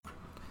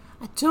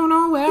I don't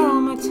know where all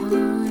my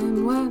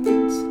time went. I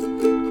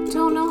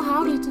don't know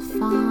how to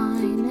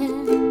define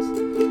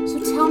it. So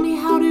tell me,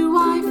 how do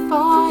I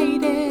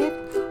fight it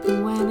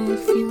when it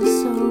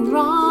feels so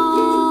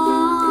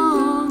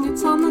wrong?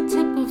 It's on the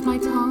tip of my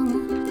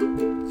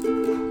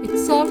tongue.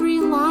 It's every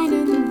line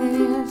in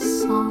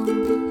this song.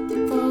 The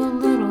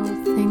little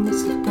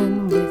things have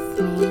been with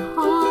me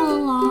all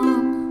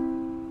along.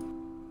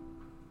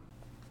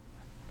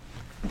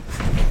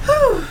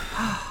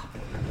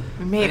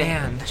 We made it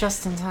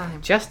just in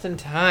time. Just in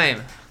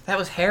time. That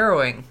was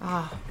harrowing.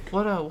 Oh,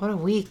 what a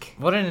week.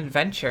 What an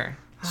adventure.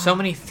 So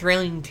many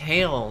thrilling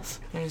tales.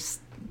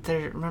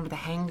 Remember the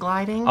hang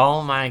gliding?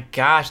 Oh my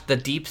gosh, the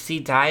deep sea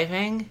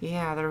diving?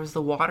 Yeah, there was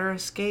the water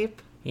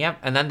escape. Yep,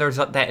 and then there's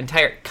that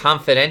entire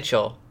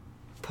confidential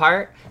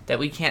part that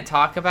we can't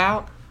talk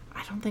about.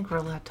 I don't think we're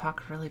allowed to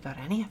talk really about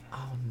any of it.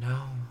 Oh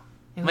no.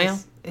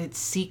 It's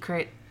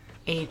secret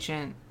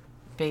agent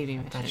baby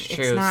mission. That's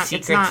true.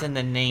 Secret's in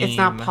the name. It's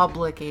not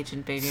public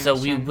agent baby mission. So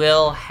we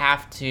will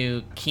have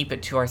to keep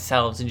it to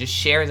ourselves and just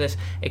share this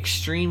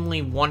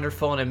extremely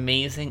wonderful and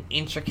amazing,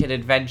 intricate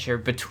adventure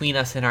between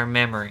us and our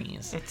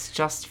memories. It's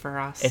just for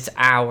us. It's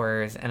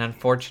ours, and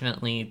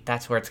unfortunately,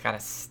 that's where it's got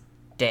to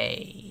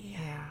stay.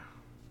 Yeah.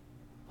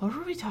 What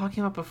were we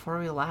talking about before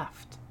we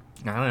left?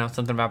 I don't know,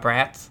 something about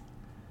brats?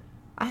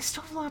 I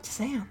still have a lot to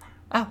say on that.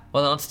 Oh,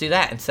 well, then let's do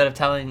that instead of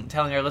telling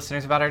our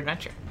listeners about our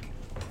adventure.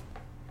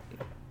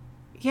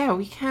 Yeah,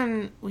 we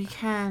can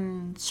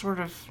sort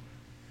of.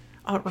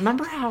 Oh,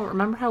 remember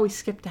how we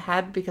skipped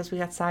ahead because we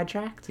got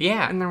sidetracked?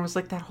 Yeah. And there was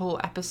like that whole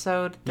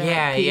episode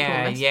that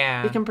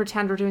Yeah. We can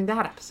pretend we're doing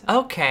that episode.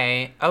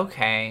 Okay.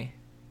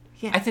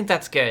 Yeah. I think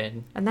that's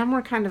good. And then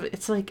we're kind of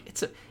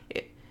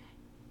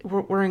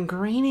we're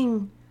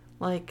ingraining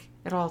like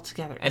it all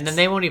together. And then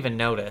they won't even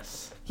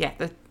notice. Yeah,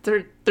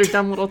 they're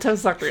dumb little toe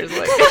suckers.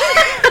 Like,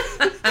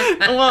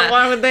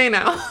 why would they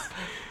know?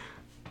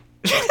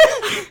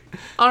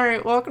 All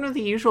right, welcome to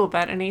the usual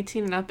bet, an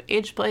 18 and up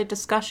age play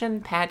discussion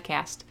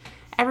podcast.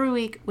 Every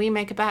week, we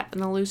make a bet,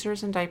 and the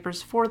losers and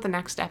diapers for the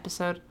next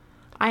episode.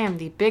 I am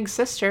the big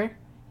sister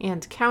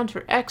and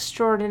counter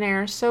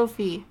extraordinaire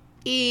Sophie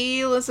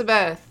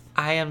Elizabeth.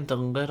 I am the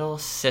little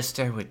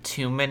sister with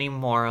too many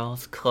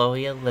morals,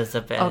 Chloe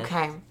Elizabeth.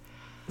 Okay,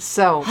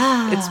 so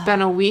it's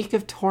been a week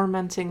of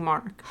tormenting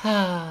Mark.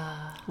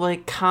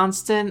 Like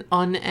constant,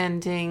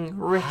 unending,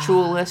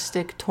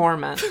 ritualistic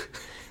torment.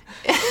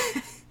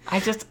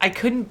 I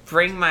couldn't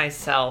bring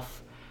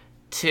myself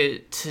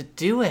to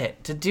do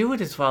it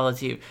as well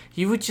as you.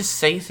 You would just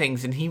say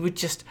things and he would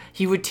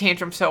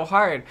tantrum so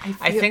hard.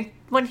 I think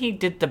when he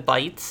did the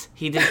bites,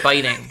 he did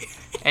biting.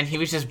 And he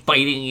was just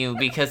biting you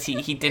because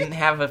he didn't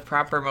have a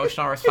proper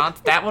emotional response.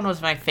 That one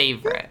was my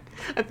favorite.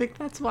 I think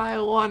that's why I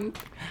won.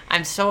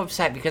 I'm so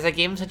upset because I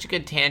gave him such a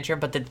good tantrum,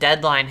 but the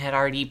deadline had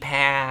already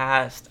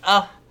passed.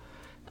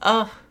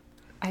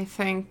 I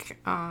think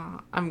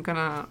I'm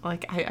gonna,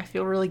 I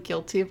feel really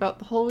guilty about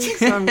the whole week,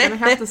 so I'm gonna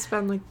have to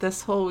spend,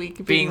 this whole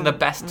week being the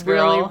best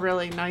girl. Really,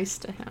 really nice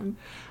to him.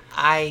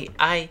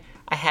 I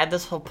had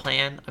this whole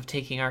plan of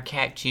taking our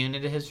cat June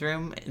into his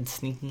room and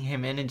sneaking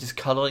him in and just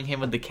cuddling him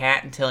with the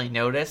cat until he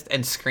noticed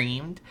and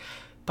screamed,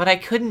 but I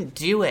couldn't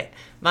do it.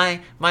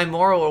 My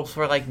morals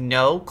were like,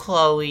 no,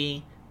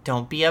 Chloe,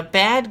 don't be a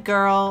bad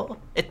girl.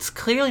 It's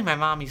clearly my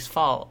mommy's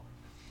fault.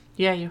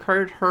 Yeah, you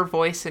heard her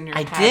voice in your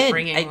head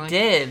ringing. I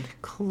did.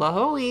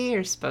 Chloe,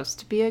 you're supposed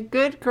to be a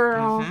good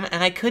girl. Mm-hmm,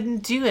 and I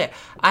couldn't do it.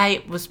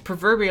 I was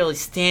proverbially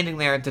standing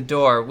there at the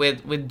door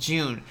with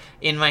June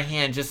in my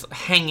hand, just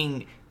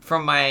hanging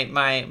from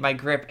my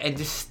grip and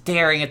just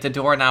staring at the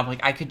doorknob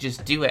like I could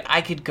just do it.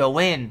 I could go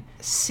in.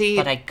 See,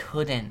 but I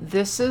couldn't.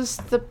 This is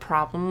the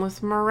problem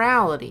with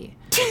morality.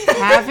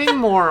 Having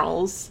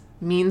morals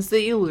means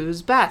that you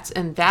lose bets,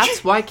 and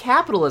that's why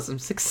capitalism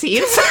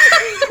succeeds.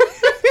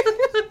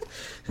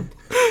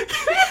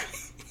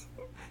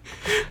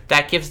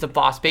 That gives the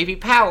boss baby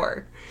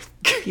power.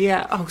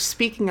 Yeah. Oh,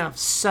 speaking of,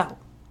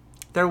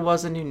 there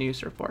was a new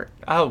news report.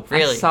 Oh,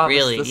 really? I saw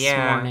this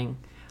morning.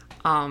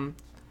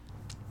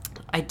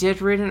 I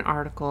did read an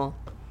article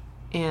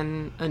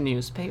in a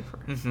newspaper.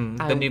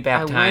 Mm-hmm. The New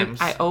Bap Times.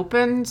 I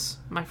opened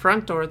my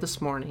front door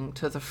this morning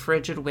to the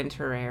frigid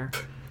winter air,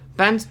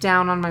 bent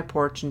down on my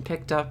porch, and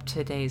picked up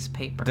today's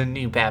paper. The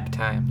New Bap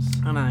Times.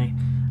 And I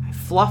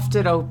fluffed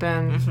it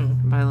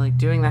open by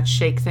doing that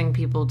shake thing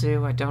people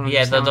do. I don't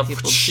understand why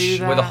people do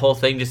that. Where the whole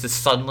thing just is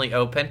suddenly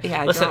open.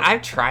 Yeah, listen,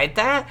 I've tried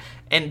that,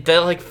 and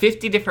the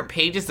 50 different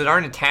pages that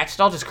aren't attached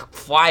all just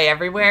fly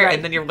everywhere, right.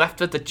 And then you're left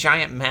with a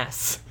giant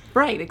mess.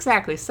 Right,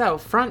 exactly. So,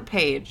 front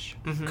page,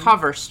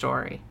 cover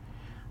story.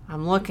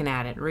 I'm looking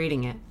at it,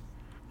 reading it,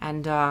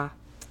 and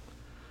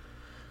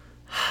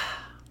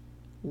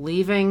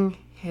leaving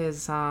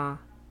his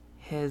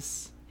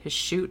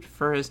shoot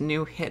for his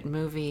new hit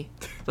movie,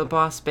 The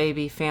Boss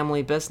Baby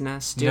Family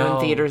Business, due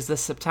in theaters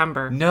this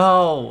September.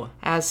 No.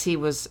 As he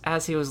was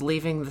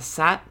leaving the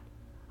set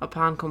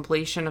upon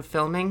completion of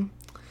filming,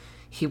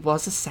 he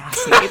was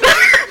assassinated.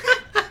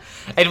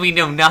 And we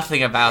know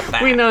nothing about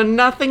that. We know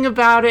nothing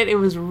about it. It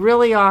was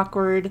really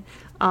awkward.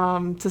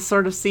 to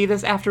sort of see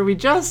this after we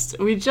just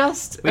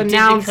announced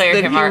declare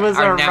that him he our was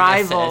our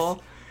nemesis.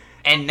 rival.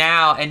 And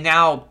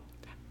now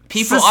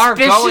people are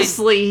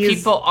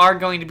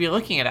going to be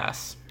looking at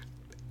us.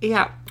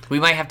 Yeah. We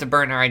might have to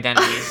burn our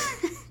identities.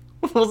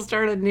 We'll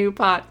start a new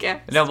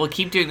podcast. No, we'll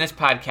keep doing this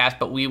podcast,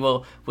 but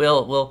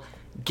we'll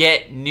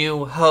get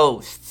new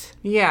hosts.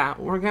 Yeah,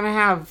 we're gonna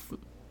have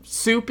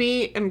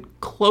Soupy and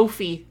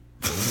Clofy.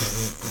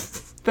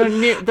 I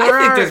think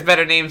there's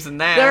better names than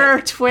that. There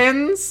are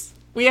twins.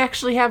 We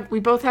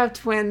both have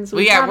twins.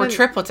 We're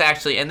triplets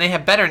actually, and they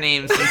have better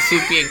names than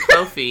Soupy and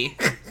Clofy.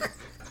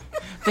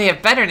 They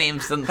have better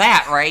names than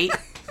that, right?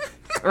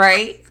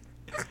 Right?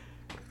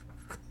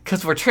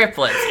 Because we're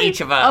triplets,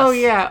 each of us. Oh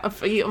yeah,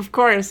 of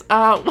course.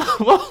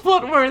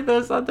 What were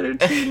those other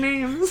two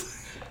names?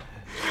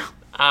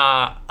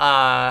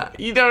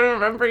 You don't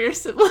remember your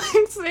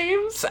siblings'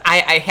 names?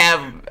 I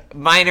have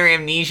minor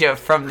amnesia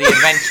from the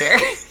adventure.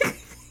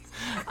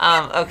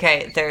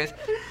 Okay,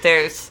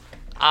 there's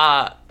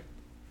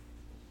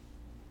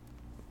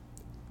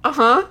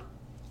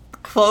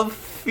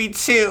Clofy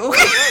 2.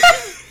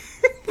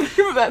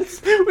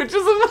 Which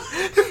is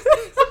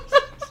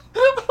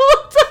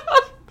hold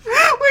on.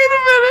 Wait a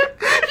minute.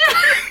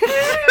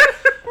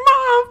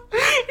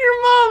 Your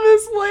mom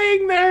is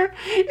laying there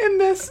in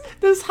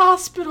this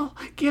hospital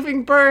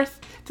giving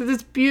birth to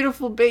this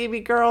beautiful baby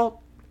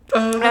girl.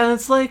 And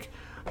it's like,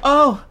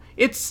 oh,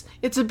 it's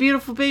a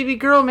beautiful baby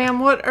girl, ma'am.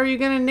 What are you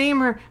going to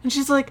name her? And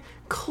she's like,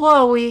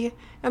 Chloe.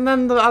 And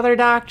then the other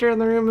doctor in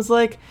the room is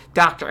like,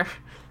 Doctor,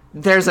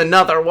 there's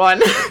another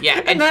one.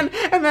 Yeah. and then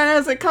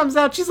as it comes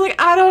out, she's like,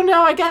 I don't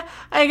know.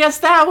 I guess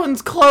that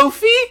one's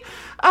Clofy.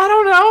 I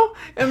don't know.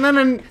 And then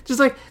I'm just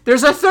like,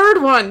 there's a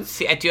third one.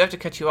 See, I do have to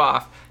cut you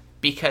off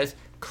because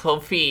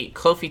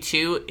Clofy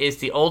 2 is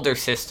the older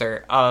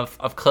sister of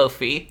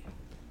Clofy.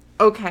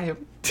 Okay.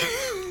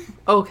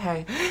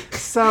 Okay.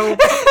 So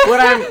what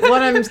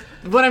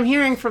I'm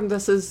hearing from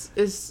this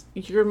is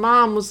your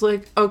mom was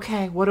like,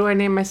 okay, what do I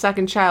name my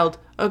second child?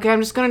 Okay,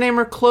 I'm just gonna name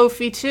her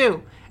Clofy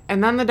 2.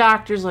 And then the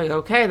doctor's like,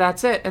 okay,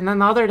 that's it. And then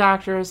the other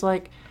doctor is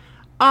like,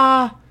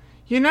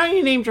 you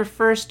named your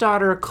first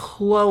daughter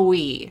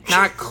Chloe,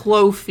 not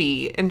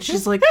Clofy. And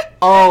she's like,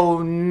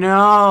 oh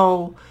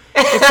no,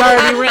 it's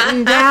already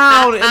written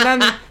down.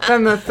 And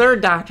then the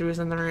third doctor was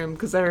in the room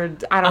because I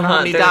don't know how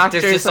many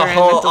doctors there's just are a in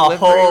the whole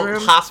delivery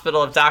room.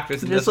 hospital of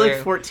doctors in There's this like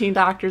room. 14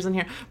 doctors in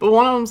here. But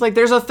one of them's like,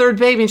 there's a third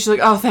baby. And she's like,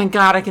 oh, thank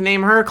God I can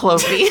name her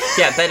Clofy.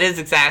 Yeah, that is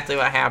exactly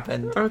what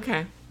happened.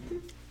 Okay.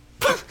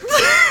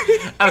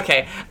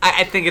 Okay,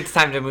 I think it's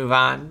time to move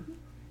on.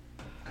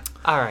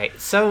 All right,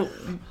 so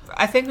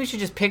I think we should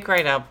just pick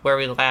right up where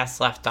we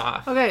last left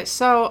off. Okay,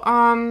 so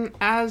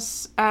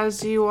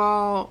as you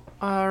all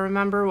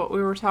remember what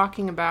we were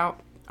talking about,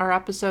 our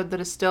episode that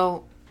is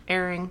still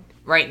airing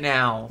right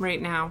now,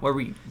 where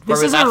we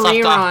last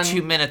left off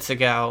 2 minutes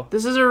ago.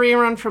 This is a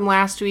rerun from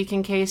last week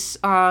in case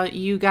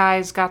you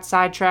guys got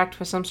sidetracked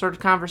with some sort of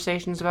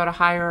conversations about a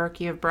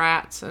hierarchy of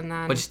brats, and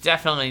then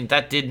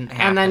that didn't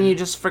happen. And then you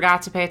just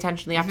forgot to pay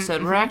attention to the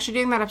episode. We're actually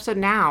doing that episode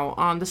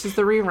now. This is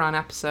the rerun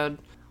episode.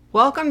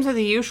 Welcome to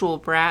The Usual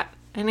Brat,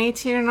 an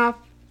 18 and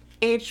up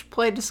age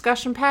play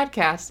discussion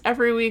podcast.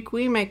 Every week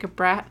we make a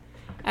brat,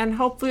 and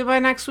hopefully by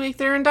next week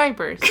they're in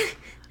diapers.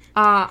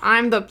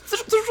 I'm the...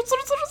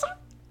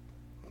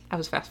 I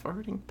was fast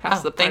forwarding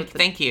past the part.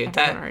 Thank you.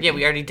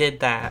 We already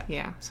did that.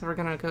 Yeah, so we're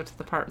gonna go to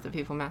the part that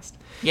people missed.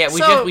 Yeah,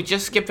 we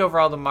just skipped over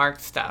all the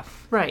marked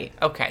stuff. Right.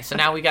 Okay, so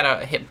now we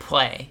gotta hit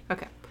play.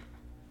 Okay.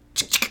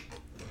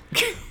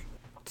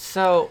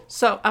 So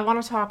I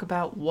want to talk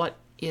about what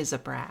is a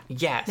brat.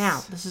 Yes.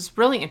 Now, this is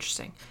really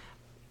interesting.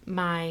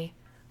 My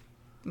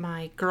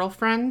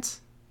girlfriend,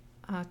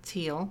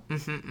 Teal,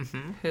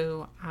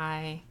 who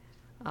I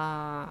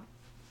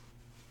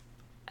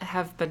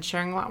have been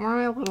sharing a lot more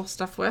of my little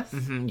stuff with.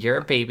 You're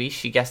a baby.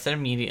 She guessed it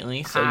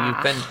immediately, so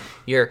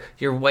you're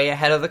way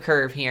ahead of the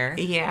curve here.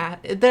 Yeah,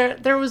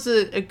 there was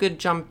a good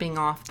jumping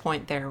off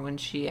point there when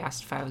she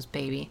asked if I was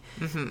baby,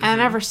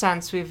 and ever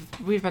since we've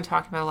been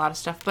talking about a lot of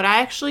stuff. But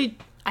I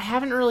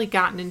haven't really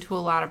gotten into a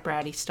lot of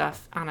bratty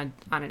stuff on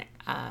an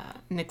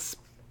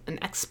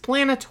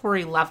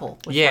explanatory level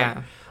with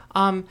her.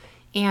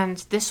 And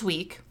this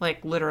week,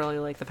 like literally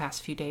like the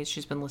past few days,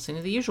 she's been listening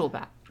to The Usual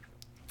Bat.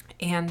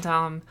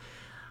 And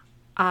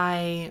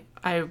I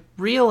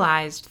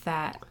realized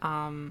that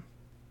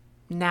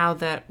now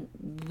that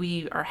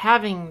we are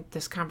having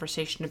this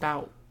conversation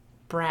about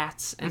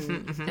brats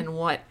and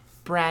what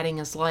bratting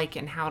is like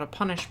and how to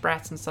punish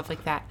brats and stuff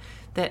like that,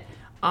 that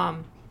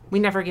we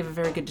never give a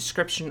very good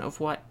description of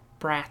what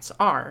brats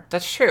are.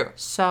 That's true.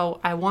 So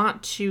I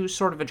want to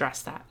sort of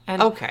address that.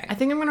 And okay. I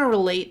think I'm going to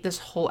relate this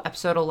whole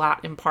episode a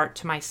lot in part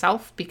to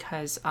myself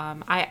because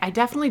I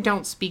definitely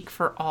don't speak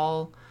for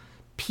all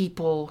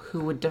people who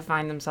would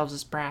define themselves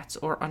as brats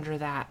or under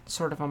that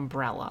sort of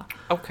umbrella.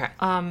 Okay.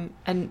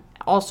 And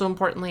also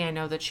importantly, I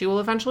know that she will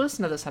eventually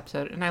listen to this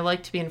episode, and I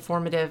like to be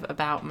informative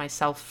about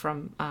myself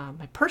from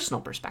my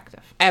personal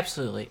perspective.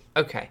 Absolutely.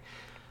 Okay.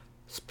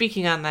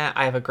 Speaking on that,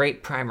 I have a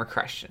great primer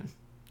question.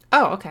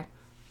 Oh, okay.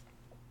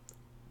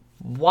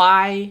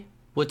 why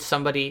would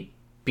somebody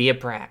be a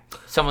brat?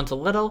 Someone's a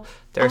little,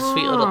 they're a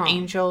sweet little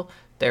angel,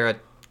 they're a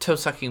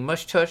toe-sucking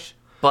mush tush,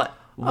 but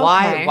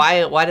why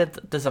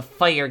does a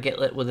fire get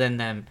lit within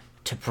them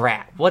to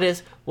brat? What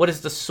is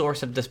the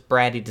source of this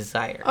bratty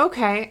desire?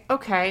 Okay.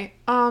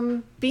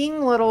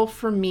 Being little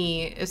for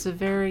me is a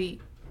very...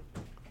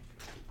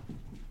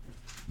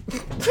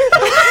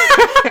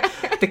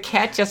 The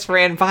cat just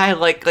ran by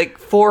like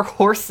 4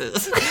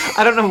 horses.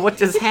 I don't know what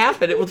just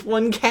happened. It was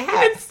one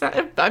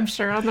cat. I'm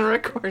sure on the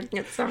recording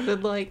it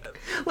sounded like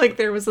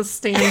there was a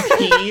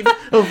stampede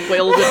of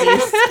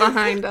wildebeest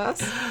behind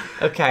us.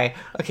 Okay.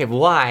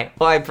 Why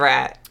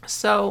brat?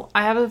 So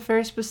I have a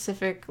very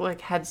specific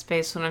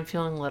headspace when I'm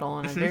feeling little,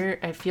 and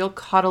I feel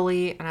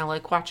cuddly, and I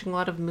like watching a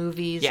lot of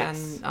movies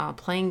and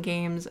playing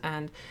games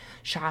and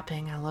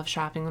shopping. I love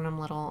shopping when I'm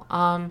little.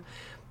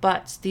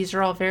 But these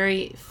are all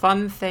very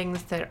fun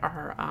things that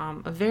are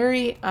a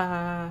very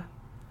kind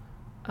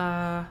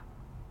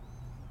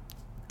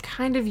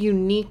of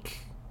unique,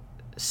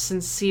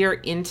 sincere,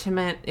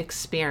 intimate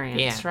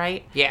experience,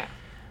 right? Yeah.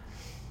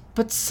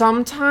 But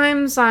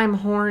sometimes I'm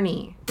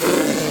horny. You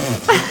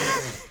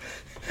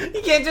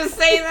can't just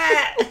say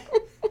that.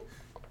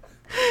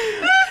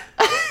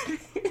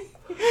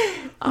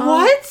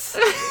 What?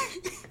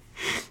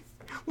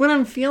 When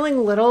I'm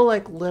feeling little,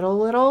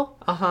 little,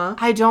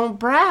 I don't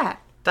brat.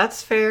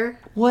 That's fair.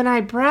 When I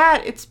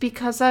brat, it's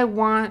because I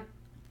want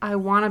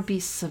to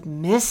be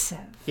submissive.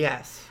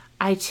 Yes.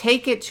 I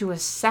take it to a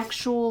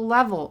sexual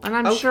level. And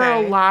I'm sure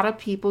a lot of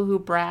people who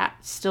brat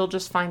still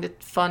just find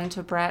it fun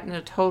to brat in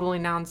a totally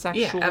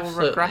non-sexual,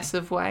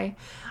 regressive way.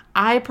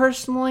 I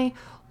personally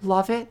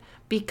love it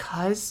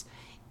because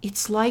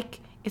it's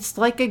like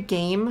a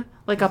game,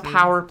 like a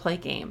power play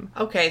game.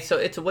 Okay, so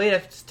it's a way to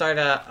start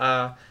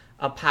a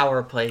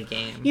power play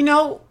game. You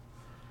know,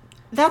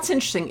 that's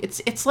interesting.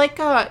 It's like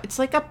a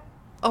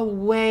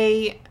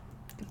way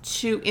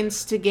to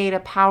instigate a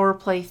power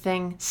play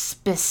thing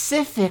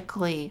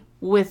specifically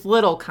with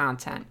little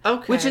content.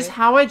 Okay. Which is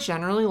how I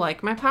generally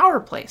like my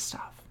power play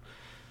stuff.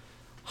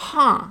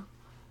 Huh.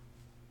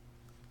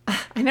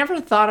 I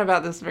never thought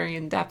about this very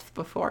in depth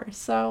before,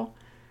 so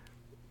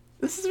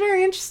this is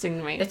very interesting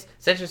to me. It's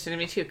interesting to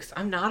me too, because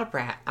I'm not a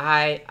brat.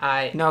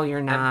 I No,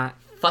 you're not. I'm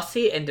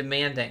fussy and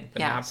demanding, but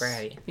not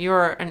bratty.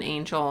 You're an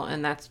angel,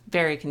 and that's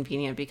very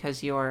convenient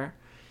because your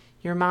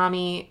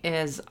mommy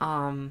is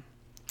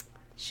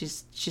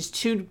she's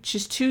too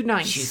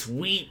nice. She's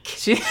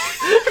weak.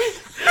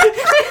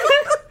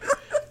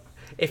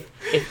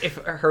 If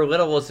her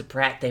little was a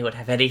brat, they would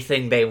have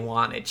anything they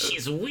wanted.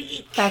 She's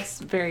weak. That's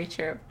very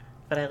true.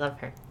 But I love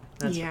her.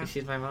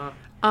 She's my mom.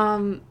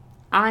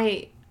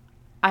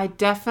 I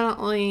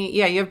definitely,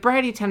 you have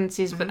bratty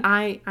tendencies, but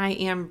I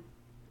am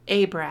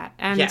a brat.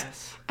 And,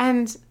 yes.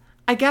 And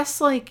I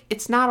guess,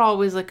 it's not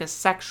always, a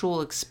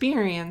sexual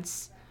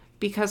experience,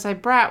 because I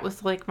brat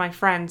with, my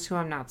friends who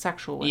I'm not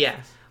sexual with.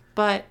 Yes.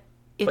 But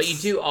you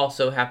do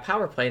also have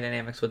power play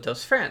dynamics with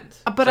those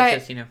friends. But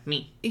such as,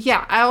 me.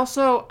 Yeah, I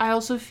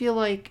also feel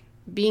like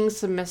being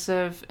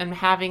submissive and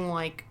having,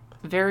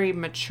 very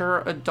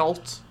mature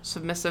adult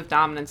submissive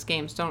dominance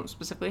games don't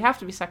specifically have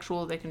to be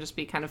sexual. They can just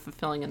be kind of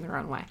fulfilling in their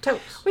own way.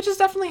 Totes. Which is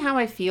definitely how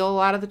I feel a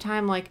lot of the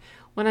time.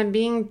 When I'm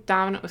being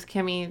dominant with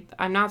Kimmy,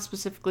 I'm not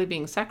specifically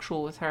being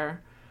sexual with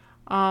her.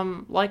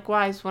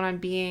 Likewise, when I'm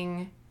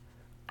being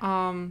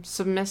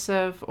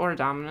submissive or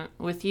dominant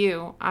with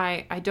you,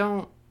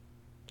 I'm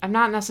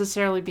not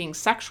necessarily being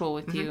sexual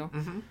with you.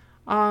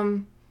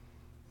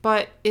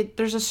 But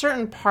there's a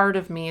certain part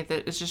of me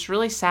that is just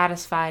really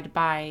satisfied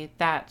by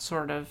that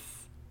sort of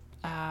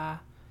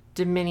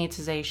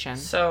diminutization.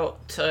 So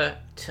to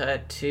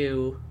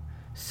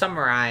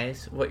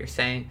summarize what you're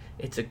saying,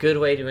 it's a good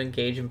way to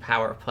engage in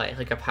power play,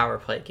 like a power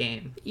play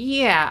game.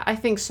 Yeah, I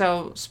think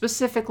so.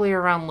 Specifically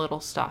around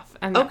little stuff.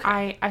 And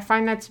I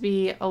find that to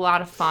be a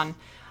lot of fun.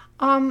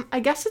 I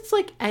guess it's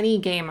like any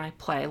game I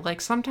play.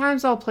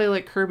 Sometimes I'll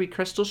play Kirby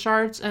Crystal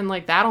Shards, and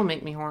that'll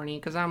make me horny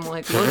because I'm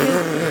look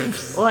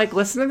at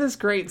listen to this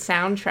great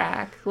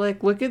soundtrack.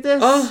 Look at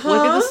this.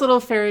 Look at this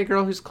little fairy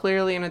girl who's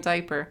clearly in a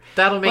diaper.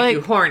 That'll make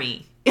you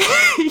horny.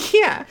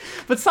 Yeah,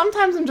 but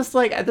sometimes I'm just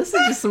this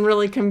is just some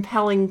really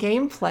compelling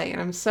gameplay,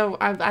 and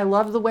I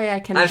love the way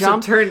I can jump.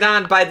 I'm so turned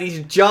on by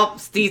these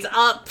jumps, these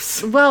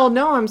ups. Well,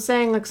 no, I'm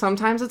saying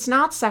sometimes it's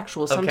not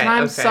sexual.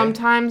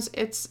 Sometimes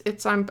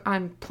it's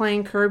I'm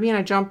playing Kirby and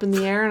I jump in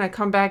the air and I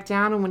come back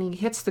down, and when he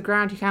hits the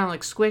ground he kind of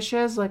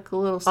squishes like a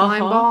little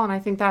slime ball, and I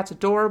think that's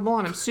adorable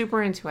and I'm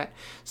super into it.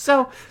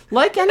 So,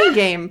 like any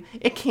game,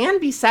 it can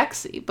be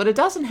sexy, but it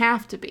doesn't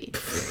have to be.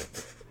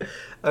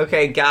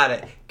 Okay, got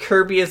it.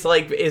 Kirby is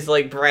like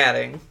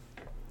bratting.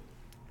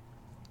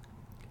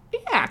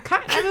 Yeah,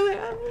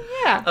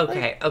 yeah.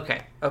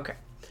 Okay.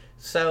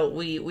 So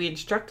we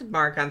instructed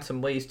Mark on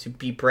some ways to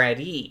be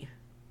bratty.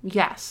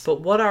 Yes. But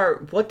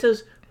what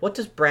does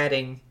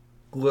bratting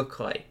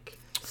look like?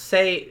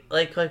 Say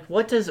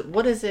what is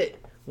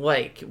it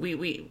like?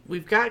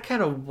 We've got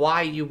kind of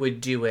why you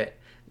would do it.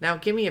 Now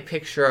give me a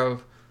picture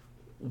of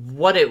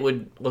what it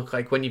would look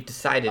like when you've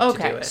decided to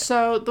do it.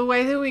 So the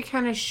way that we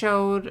kind of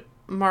showed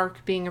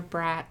Mark being a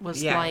brat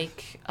was Yes.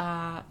 like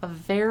a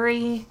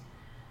very...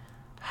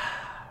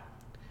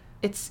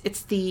 It's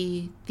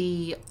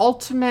the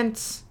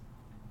ultimate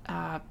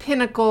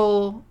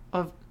pinnacle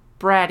of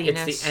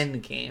brattiness. It's the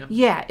end game.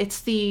 Yeah,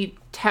 it's the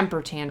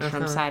temper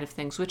tantrum side of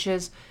things, which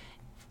is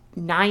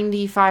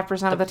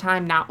 95% of the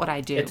time not what I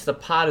do. It's the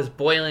pot is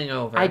boiling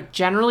over. I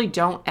generally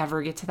don't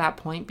ever get to that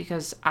point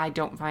because I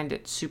don't find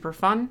it super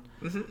fun.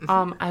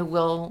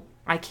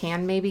 I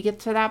can maybe get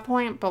to that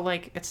point, but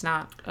like it's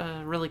not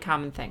a really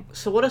common thing.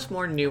 So what does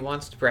more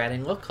nuanced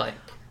bratting look like?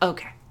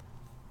 Okay.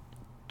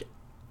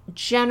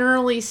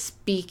 Generally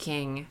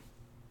speaking,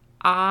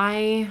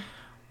 I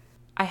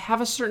have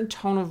a certain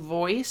tone of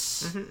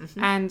voice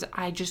and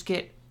I just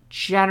get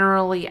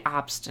generally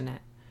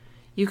obstinate.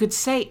 You could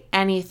say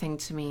anything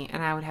to me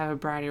and I would have a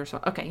bratty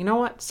response. Okay, you know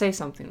what? Say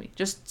something to me.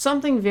 Just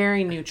something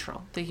very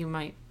neutral that you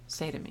might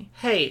say to me.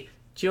 Hey,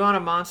 do you want a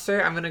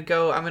monster? I'm gonna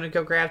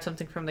go grab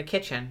something from the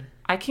kitchen.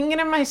 I can get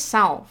it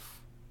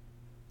myself.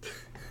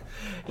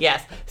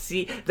 Yes.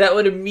 See, that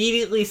would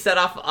immediately set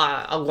off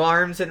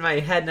alarms in my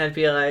head, and I'd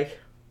be like,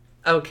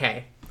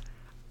 okay.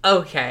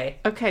 Okay,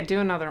 do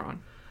another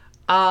one.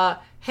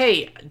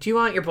 Hey, do you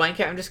want your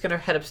blanket? I'm just gonna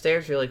head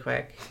upstairs really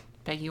quick.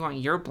 Bet you want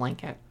your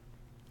blanket.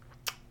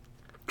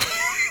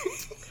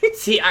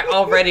 See, I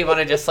already want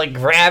to just like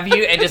grab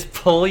you and just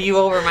pull you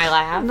over my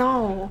lap.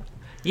 No.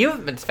 You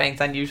haven't been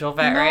spanked on Usual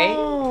Vet, right?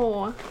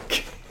 No.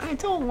 I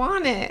don't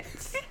want it.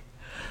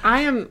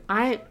 I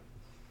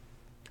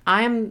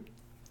am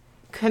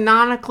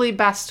canonically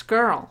best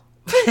girl.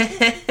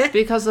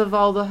 Because of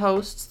all the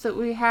hosts that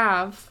we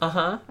have.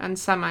 And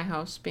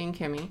semi-hosts being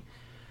Kimmy.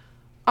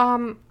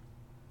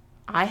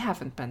 I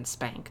haven't been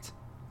spanked.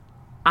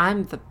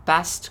 I'm the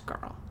best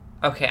girl.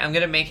 Okay, I'm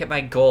gonna make it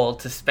my goal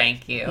to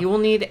spank you. You will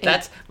need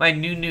That's my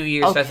New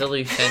Year's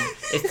resolution,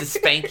 is to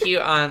spank you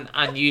on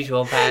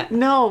Usual Vet.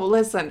 No,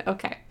 listen,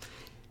 okay.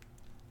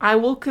 I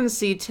will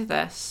concede to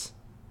this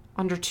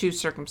under two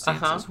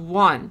circumstances.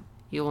 One,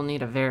 you will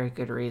need a very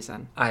good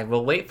reason. I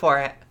will wait for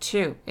it.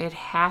 Two, it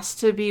has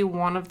to be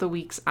one of the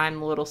weeks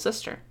I'm little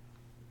sister.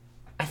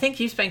 I think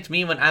you spanked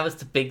me when I was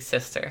the big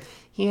sister.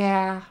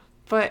 Yeah,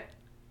 but...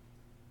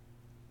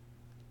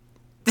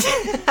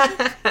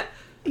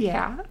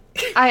 yeah.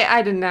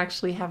 I didn't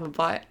actually have a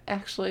butt,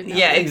 actually.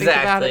 Yeah,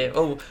 exactly.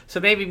 Oh, so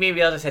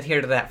maybe I'll just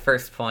adhere to that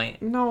first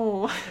point.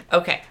 No.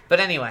 Okay, but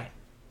anyway,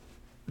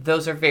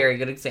 those are very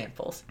good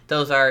examples.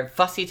 Those are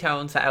fussy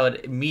tones that I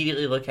would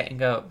immediately look at and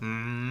go,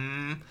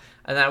 and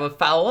then I would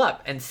follow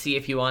up and see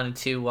if you wanted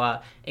to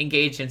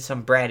engage in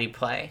some bratty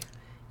play.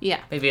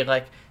 Yeah. Maybe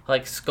like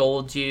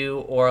scold you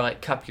or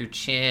like cup your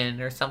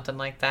chin or something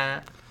like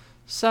that.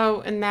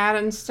 So in that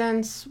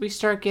instance, we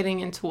start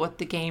getting into what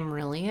the game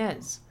really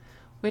is,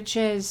 which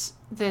is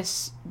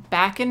this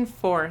back and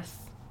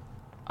forth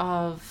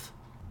of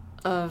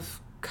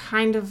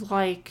kind of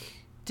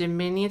like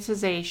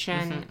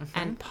demonetization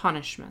and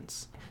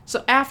punishments.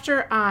 So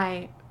after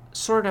I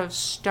sort of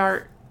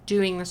start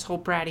doing this whole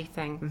bratty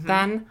thing,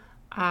 then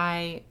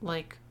I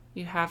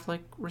you have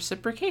like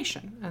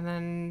reciprocation, and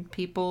then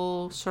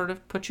people sort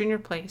of put you in your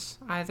place,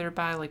 either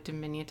by like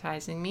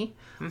demonetizing me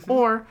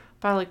or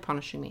by like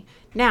punishing me.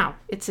 Now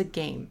it's a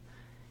game.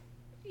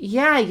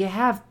 Yeah, you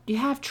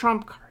have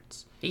trump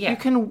cards. Yeah.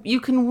 You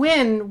can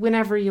win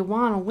whenever you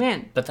want to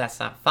win. But that's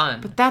not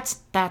fun. But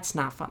that's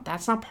not fun.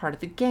 That's not part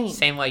of the game.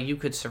 Same way you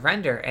could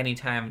surrender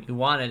anytime you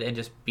wanted and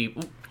just be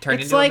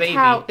turned It's into like a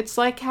baby. It's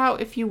like how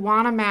if you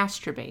want to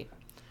masturbate,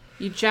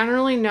 you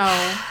generally know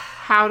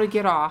how to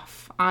get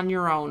off on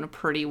your own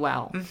pretty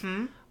well.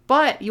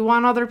 But you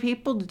want other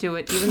people to do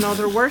it even though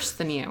they're worse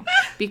than you,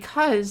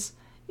 because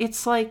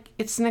it's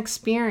an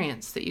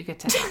experience that you get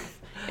to have.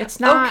 It's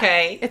not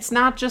Okay. It's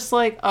not just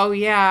like, oh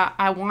yeah,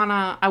 I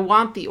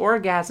want the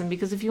orgasm,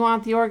 because if you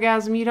want the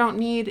orgasm, you don't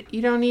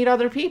need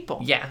other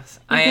people. Yes,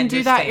 You I can understand.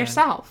 do that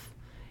yourself.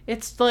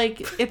 It's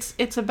like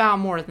it's about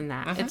more than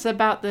that. It's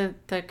about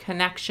the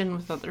connection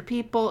with other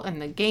people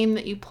and the game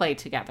that you play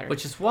together.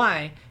 Which is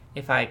why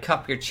if I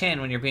cup your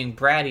chin when you're being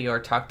bratty or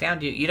talk down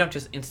to you, you don't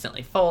just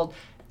instantly fold.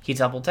 You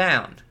double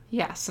down.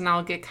 Yes, and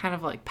I'll get kind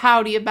of like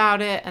pouty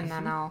about it, and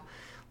then I'll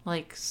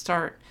like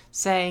start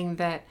saying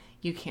that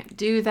you can't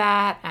do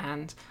that,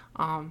 and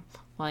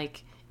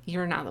like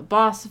you're not the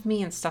boss of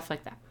me and stuff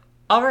like that.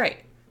 All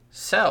right.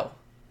 So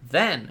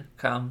then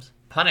comes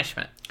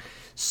punishment.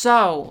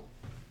 So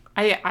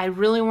I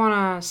really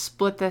want to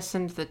split this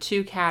into the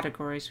two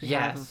categories we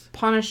have: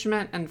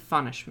 punishment and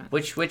punishment.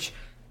 Which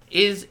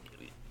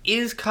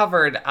is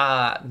covered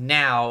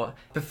now.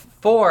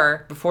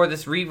 Before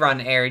this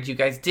rerun aired, you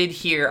guys did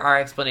hear our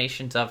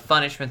explanations of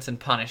punishments and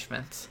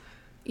punishments.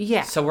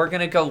 Yeah. So we're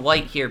going to go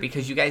light here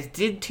because you guys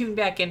did tune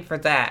back in for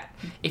that.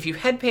 If you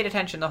had paid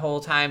attention the whole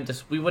time,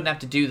 we wouldn't have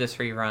to do this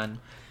rerun.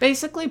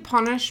 Basically,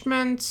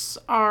 punishments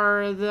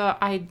are the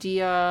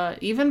idea,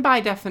 even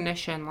by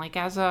definition, like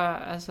as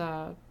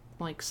a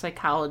like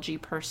psychology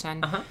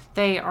person,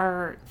 they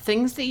are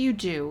things that you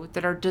do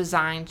that are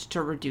designed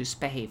to reduce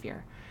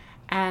behavior.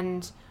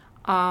 And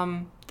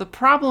the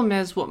problem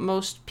is what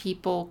most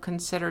people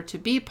consider to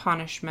be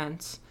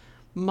punishments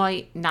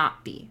might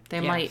not be. They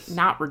might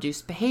not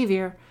reduce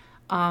behavior.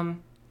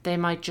 They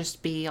might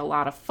just be a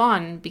lot of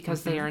fun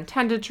because they are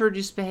intended to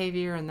reduce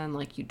behavior, and then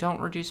like you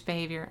don't reduce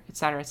behavior, et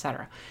cetera, et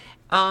cetera.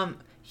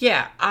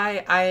 Yeah,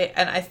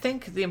 I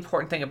think the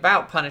important thing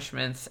about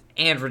punishments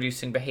and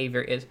reducing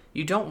behavior is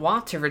you don't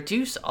want to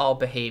reduce all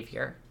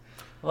behavior.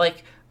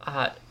 Like,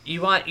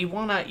 you want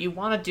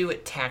to do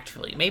it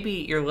tactfully. Maybe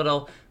your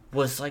little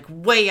was like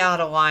way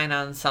out of line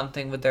on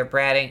something with their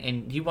bratting,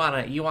 and you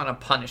wanna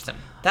punish them.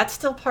 That's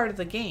still part of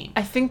the game.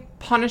 I think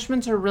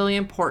punishments are really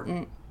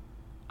important.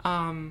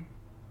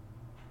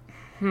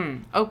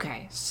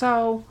 Okay,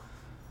 so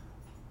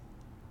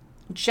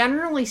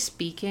generally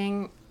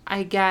speaking,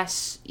 I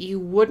guess you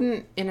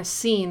wouldn't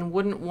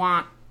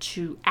want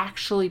to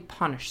actually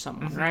punish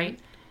someone, right?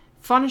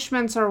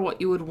 Punishments are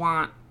what you would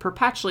want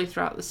perpetually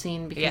throughout the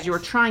scene because you were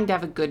trying to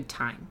have a good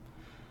time.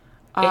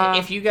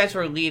 If you guys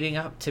were leading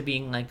up to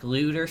being like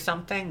lewd or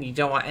something, you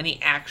don't want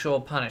any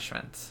actual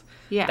punishments.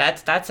 Yeah.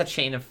 That's a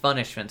chain of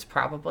punishments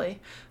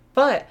probably.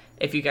 But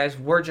if you guys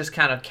were just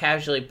kind of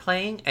casually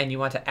playing and you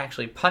want to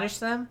actually punish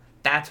them,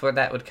 that's where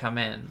that would come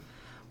in.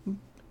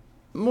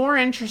 More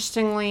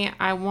interestingly,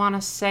 I want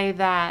to say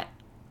that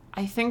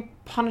I think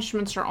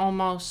punishments are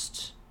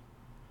almost...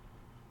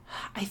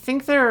 I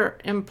think they're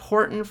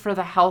important for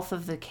the health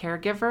of the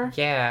caregiver.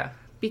 Yeah.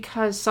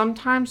 Because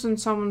sometimes when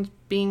someone's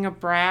being a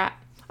brat...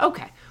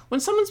 Okay,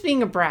 when someone's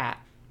being a brat,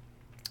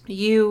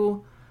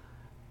 you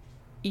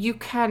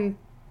can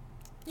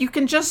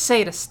just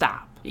say to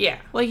stop. Yeah.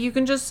 Like, you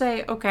can just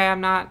say, okay,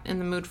 I'm not in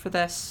the mood for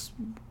this.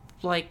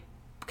 Like,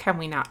 can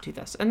we not do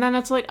this? And then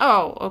it's like,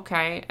 oh,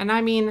 okay. And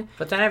I mean...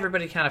 But then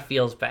everybody kind of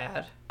feels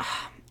bad.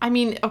 I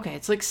mean, okay,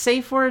 it's like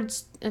safe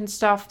words and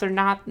stuff. They're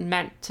not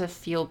meant to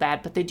feel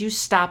bad, but they do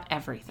stop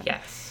everything.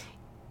 Yes.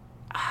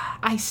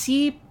 I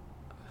see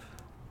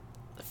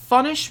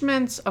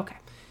punishments... Okay.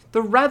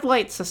 The red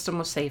light system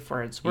with safe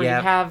words, where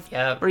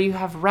you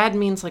have red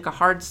means like a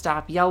hard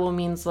stop, yellow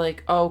means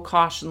like, oh,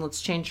 caution, let's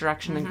change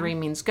direction, and green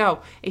means go.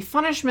 A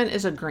punishment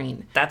is a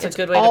green. That's a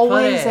good way to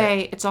put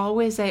it. It's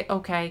always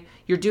okay,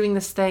 you're doing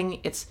this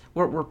thing,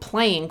 we're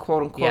playing,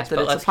 quote unquote, that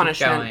it's a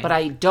punishment, but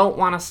I don't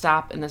want to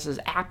stop, and this is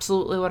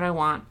absolutely what I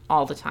want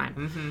all the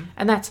time.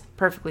 And that's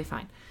perfectly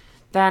fine.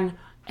 Then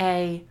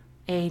a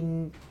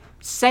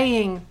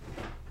saying...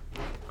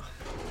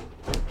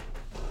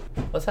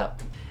 What's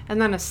up? And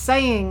then a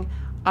saying,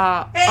 Hey,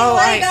 what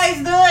are you guys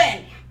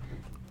doing?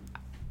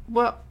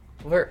 Well,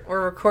 we're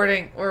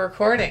recording. We're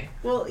recording.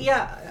 Well,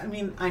 yeah, I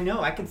mean, I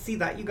know, I can see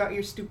that. You got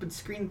your stupid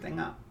screen thing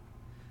up.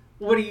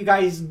 What are you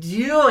guys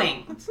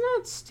doing? It's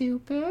not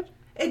stupid.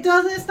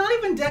 It's not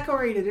even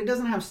decorated. It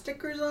doesn't have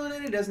stickers on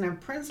it. It doesn't have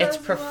princesses.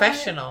 It's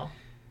professional.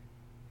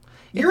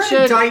 You're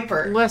in a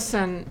diaper.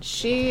 Listen,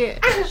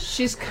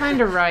 she's kind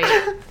of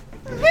right.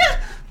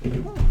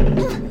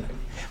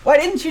 Why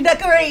didn't you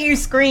decorate your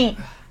screen?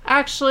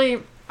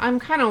 Actually, I'm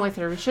kind of with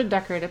her. We should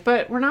decorate it,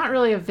 but we're not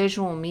really a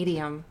visual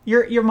medium.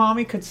 Your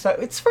mommy could sew.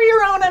 It's for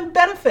your own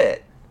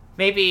benefit.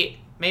 Maybe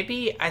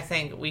I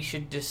think we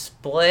should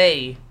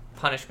display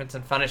punishments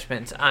and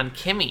punishments on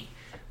Kimmy.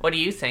 What do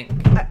you think?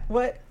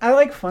 I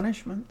like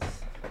punishments.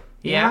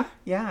 Yeah?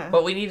 Yeah.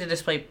 But we need to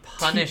display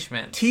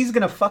punishments. T's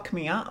gonna fuck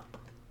me up.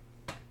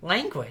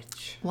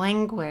 Language.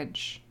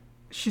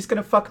 She's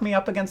gonna fuck me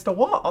up against a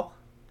wall.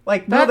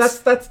 Like, that's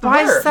the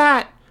Why verb. is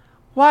that?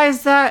 Why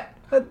is that?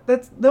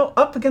 That's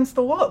up against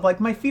the wall.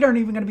 Like, my feet aren't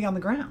even going to be on the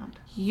ground.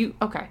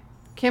 Okay.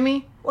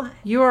 Kimmy? What?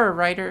 You are a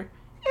writer.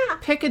 Yeah.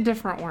 Pick a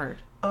different word.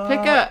 Pick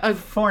a...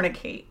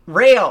 Fornicate.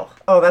 Rail.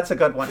 Oh, that's a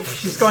good one.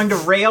 She's going to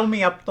rail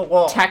me up the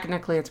wall.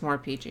 Technically, it's more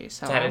PG,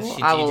 so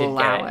I will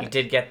allow it. You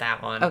did get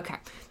that one. Okay.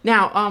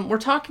 Now, we're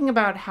talking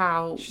about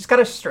how... She's got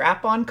a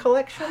strap-on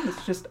collection.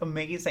 It's just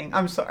amazing.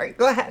 I'm sorry.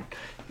 Go ahead.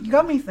 You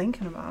got me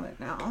thinking about it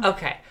now.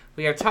 Okay.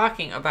 We are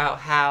talking about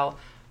how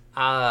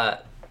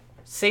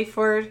safe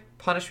word,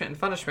 punishment, and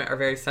punishment are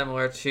very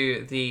similar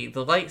to the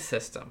light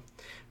system.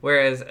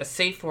 Whereas a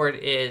safe word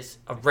is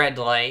a red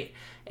light,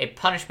 a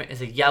punishment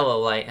is a yellow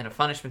light, and a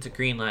punishment's a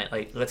green light.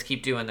 Like, let's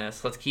keep doing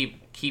this. Let's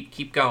keep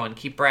going.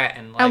 Keep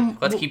bratting.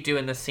 Like, let's keep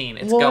doing this scene.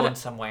 It's going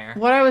somewhere.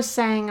 What I was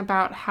saying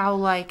about how,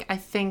 like, I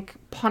think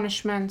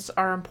punishments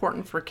are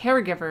important for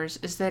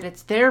caregivers is that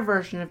it's their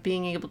version of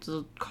being able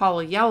to call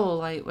a yellow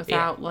light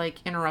without, like,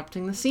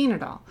 interrupting the scene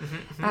at all.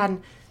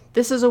 And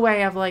this is a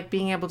way of, like,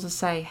 being able to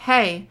say,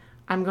 hey,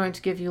 I'm going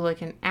to give you,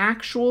 like, an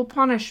actual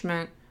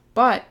punishment,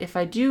 but if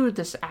I do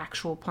this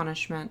actual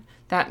punishment,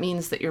 that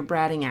means that your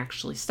bratting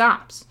actually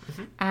stops.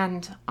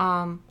 And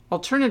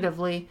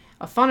alternatively,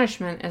 a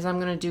punishment is I'm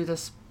going to do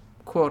this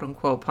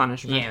quote-unquote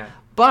punishment,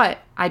 but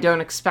I don't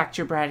expect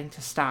your bratting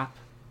to stop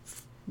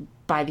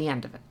by the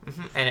end of it.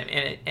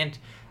 And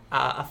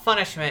a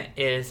punishment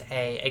is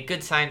a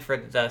good sign for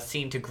the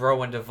scene to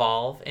grow and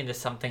evolve into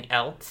something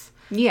else.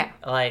 Yeah.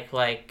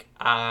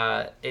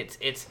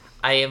 It's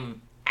I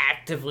am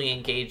actively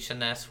engaged in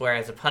this,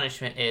 whereas a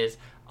punishment is,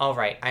 all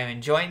right, I'm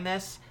enjoying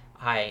this,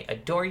 I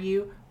adore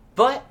you,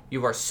 but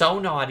you are so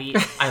naughty,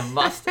 I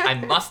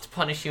must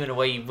punish you in a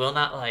way you will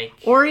not like.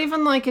 Or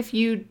even like if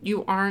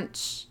you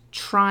aren't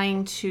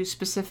trying to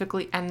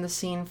specifically end the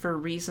scene for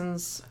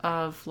reasons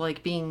of,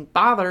 like, being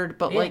bothered,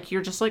 but, like,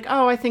 you're just like,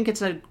 oh, I think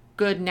it's a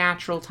good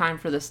natural time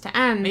for this to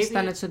end,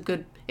 then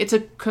it's a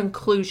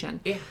conclusion.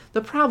 Yeah.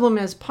 The problem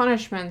is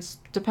punishments,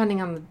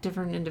 depending on the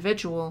different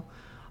individual,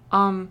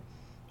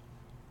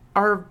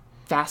 are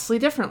vastly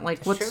different.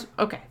 Like, True.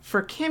 okay,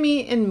 for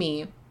Kimmy and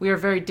me, we are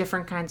very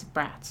different kinds of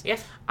brats.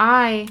 Yes.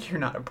 You're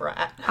not a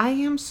brat. I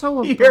am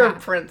so a You're brat. a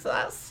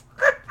princess.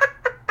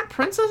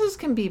 Princesses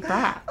can be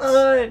brats.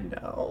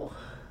 No.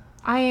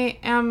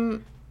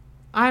 I'm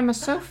a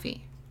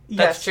Sophie.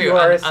 That's Yes, true. you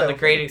are a On Sophie. the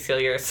grading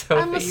scale, you're a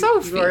Sophie. I'm a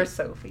Sophie. You are a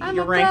Sophie. I'm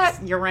You're a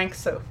brat. rank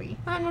Sophie.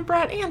 I'm a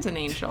brat and an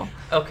angel.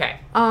 Okay.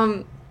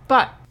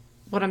 But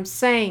what I'm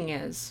saying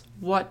is,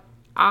 what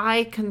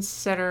I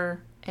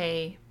consider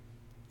a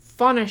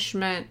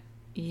punishment,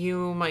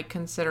 you might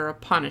consider a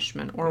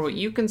punishment. Or what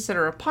you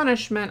consider a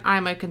punishment, I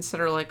might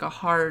consider like a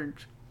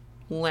hard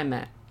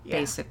limit,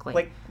 basically.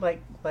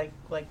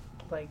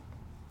 Like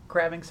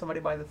grabbing somebody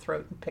by the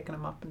throat and picking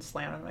them up and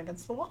slamming them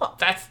against the wall.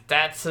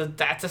 That's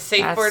a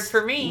safe word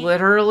for me.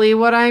 Literally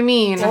what I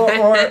mean.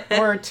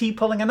 Or T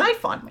pulling a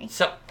knife on me.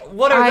 So,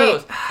 what are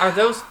those? Are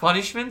those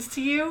punishments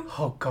to you?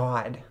 Oh,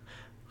 God.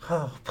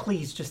 Oh,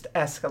 please just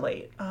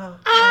escalate.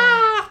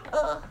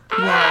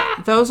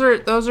 Yeah, those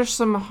are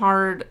some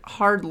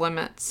hard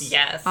limits.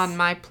 Yes. On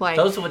my play.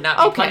 Those would not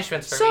be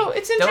punishments for me. So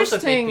it's interesting.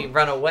 Those would make me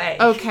run away.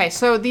 Okay,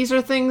 so these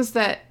are things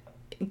that,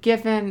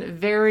 given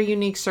very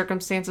unique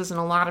circumstances and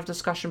a lot of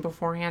discussion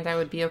beforehand, I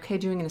would be okay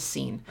doing in a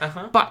scene.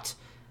 Uh-huh. But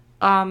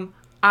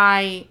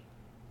I,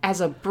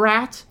 as a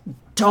brat,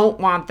 don't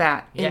want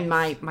that in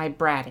my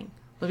bratting.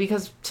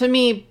 Because to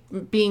me,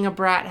 being a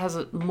brat has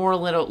more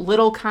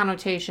little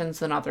connotations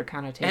than other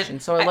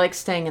connotations. So I like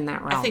staying in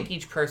that realm. I think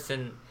each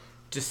person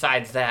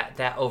decides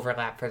that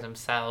overlap for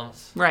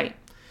themselves. Right.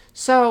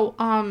 So,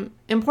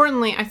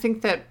 importantly, I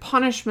think that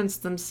punishments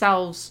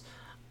themselves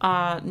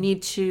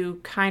need to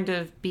kind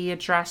of be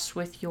addressed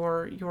with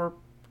your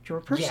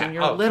person,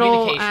 your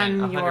little and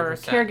 100%. your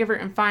caregiver,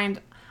 and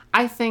find,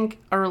 I think,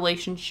 a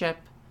relationship,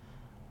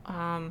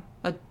 a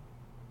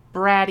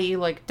bratty,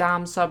 like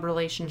dom-sub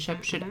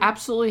relationship should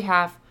absolutely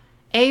have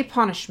a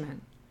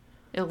punishment,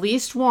 at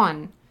least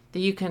one, that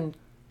you can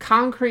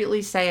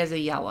concretely say as a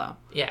yellow.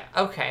 Yeah,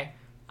 okay.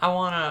 I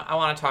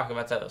wanna talk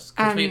about those.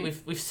 Because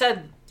we've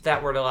said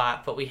that word a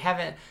lot, but we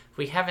don't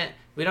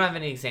have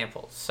any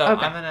examples. So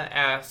I'm gonna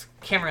ask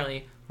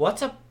Kimberly,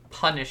 what's a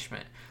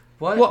punishment?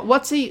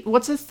 What's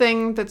a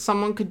thing that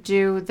someone could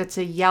do that's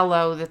a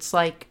yellow, that's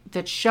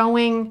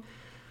showing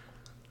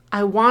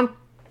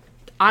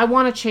I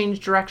want to change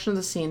direction of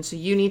the scene, so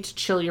you need to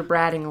chill your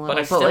bratting a little. But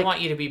I still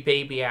want you to be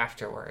baby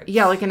afterwards.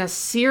 Yeah, like in a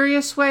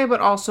serious way, but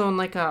also in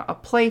like a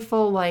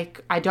playful,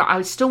 like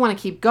I still want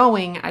to keep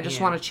going. I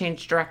just want to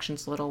change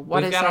directions a little.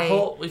 We've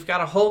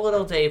got a whole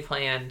little day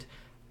planned.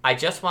 I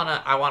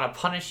want to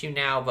punish you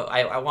now, but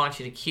I want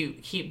you to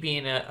keep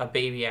being a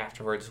baby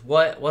afterwards.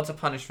 What's a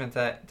punishment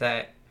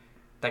that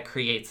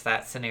creates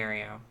that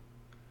scenario?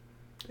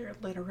 There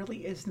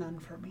literally is none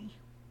for me.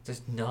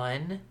 There's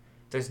none.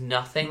 There's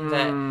nothing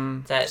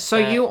that. So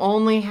you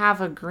only have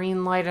a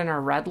green light and a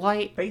red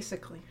light?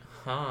 Basically.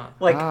 Huh.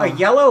 Like, a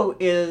yellow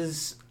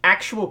is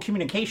actual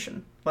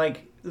communication.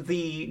 Like,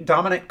 the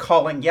dominant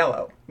calling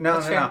yellow.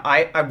 No.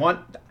 I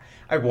want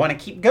to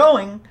keep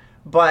going,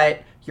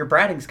 but your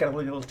bratting's got a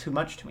little too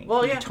much to me.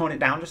 Well, Can yeah. you tone it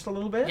down just a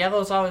little bit?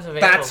 Yellow's always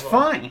available. That's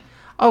fine.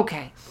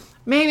 Okay.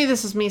 Maybe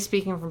this is me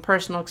speaking from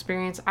personal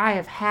experience. I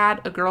have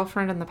had a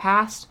girlfriend in the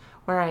past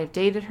where I have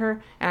dated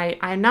her, and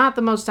I'm not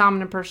the most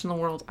dominant person in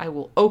the world. I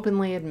will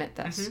openly admit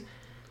this. Mm-hmm.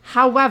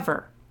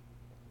 However,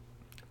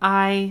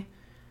 I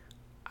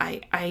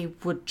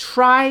would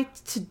try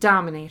to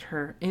dominate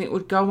her, and it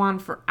would go on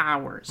for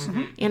hours.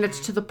 Mm-hmm. And it's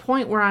to the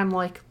point where I'm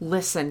like,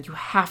 listen, you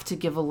have to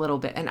give a little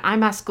bit. And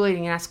I'm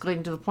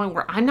escalating to the point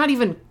where I'm not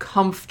even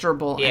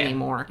comfortable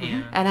anymore.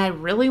 Yeah. And I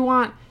really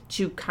want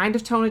to kind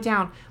of tone it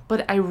down.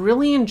 But I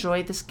really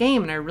enjoy this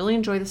game, and I really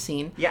enjoy the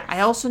scene. Yes.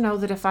 I also know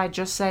that if I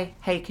just say,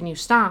 hey, can you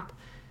stop?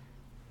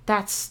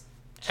 That's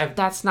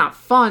not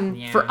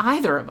fun for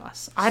either of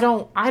us. I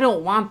don't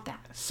want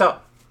that. So,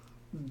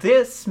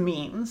 this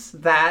means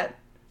that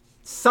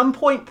some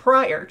point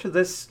prior to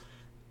this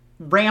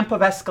ramp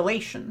of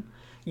escalation,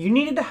 you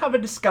needed to have a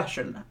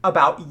discussion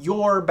about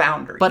your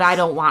boundaries. But I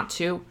don't want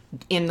to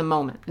in the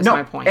moment, is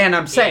my point. And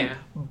I'm saying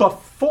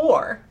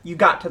before you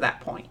got to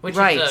that point. Which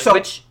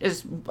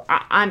is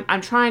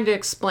I'm trying to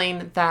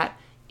explain that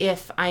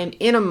if I'm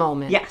in a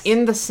moment,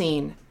 in the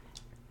scene,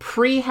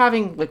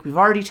 pre-having, like we've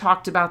already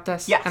talked about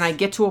this, and I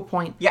get to a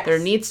point, there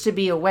needs to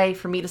be a way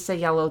for me to say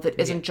yellow that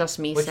isn't just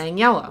me saying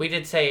yellow. We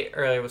did say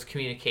earlier was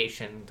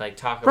communication, like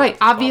talk about right.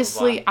 Blah,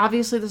 obviously, blah, blah.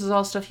 obviously, this is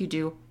all stuff you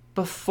do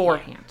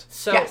beforehand.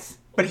 So, yes,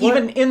 but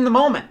even in the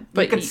moment,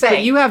 you could say,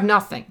 but you have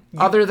nothing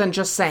other than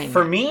just saying.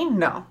 For me,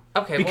 no.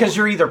 Okay, because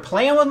you're either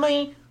playing with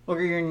me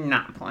or you're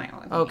not playing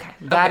with me. Okay,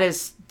 that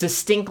is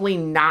distinctly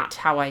not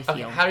how I feel.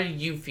 Okay, how do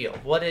you feel?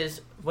 What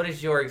is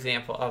your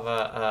example of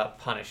a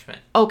punishment?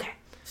 Okay.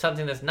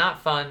 Something that's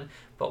not fun,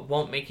 but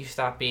won't make you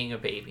stop being a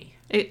baby.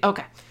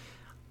 Okay.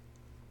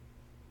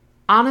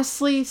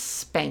 Honestly,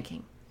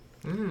 spanking.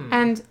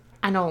 And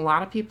I know a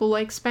lot of people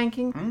like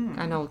spanking.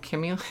 I know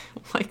Kimmy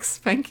likes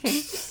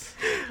spanking.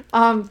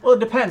 Well, it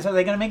depends. Are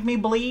they going to make me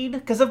bleed?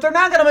 Because if they're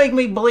not going to make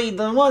me bleed,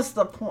 then what's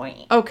the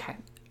point? Okay.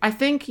 I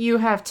think you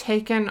have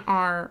taken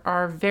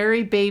our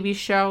very baby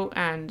show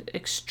and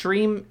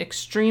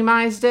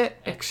extremized it.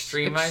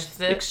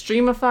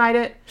 Extremified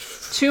it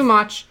too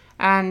much,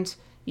 and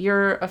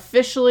you're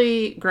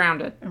officially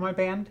grounded. Am I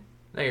banned?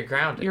 No, you're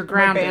grounded. You're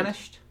grounded. Am I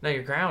banished? No,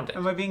 you're grounded.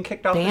 Am I being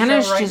kicked off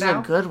Banished the show right is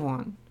now? a good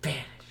one.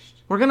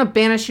 Banished. We're gonna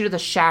banish you to the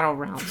shadow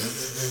realm.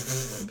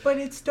 But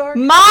it's dark.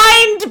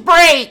 Mind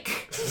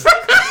break!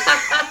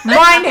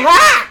 Mind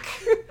hack!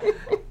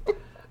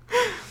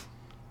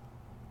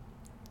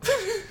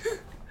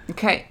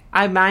 Okay,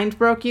 I mind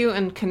broke you,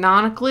 and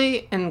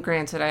canonically, and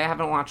granted, I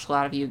haven't watched a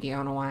lot of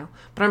Yu-Gi-Oh! In a while,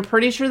 but I'm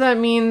pretty sure that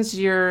means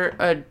you're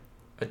a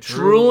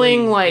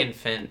drooling like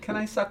infant. Can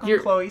I suck on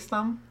Chloe's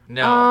thumb?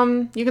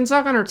 No. You can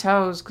suck on her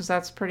toes, because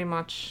that's pretty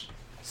much...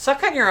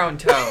 Suck on your own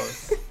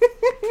toes.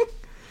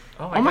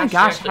 Oh my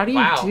gosh, how do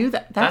you do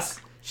that?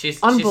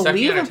 She's unbelievable.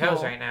 sucking on her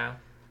toes right now.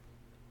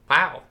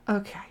 Wow.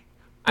 Okay.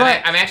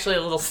 But I'm actually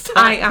a little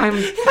stunned.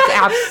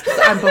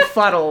 I'm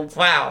befuddled.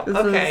 Wow.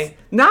 Okay.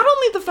 Not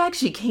only the fact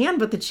she can,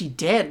 but that she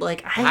did.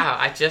 Like,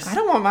 I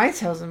don't want my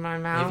toes in my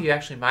mouth. Maybe you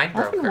actually mind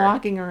broke her. I've been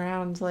walking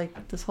around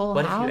like this whole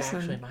house. What if you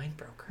actually mind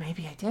broke her?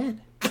 Maybe I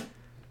did.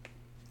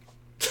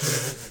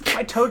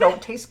 My toe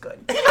don't taste good.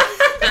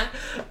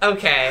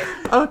 Okay.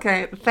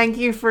 Okay. Thank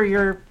you for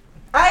your...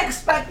 I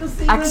expect to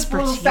see this little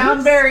Expertise?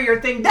 sound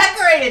barrier thing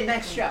decorated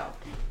next show.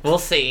 We'll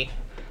see.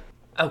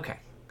 Okay.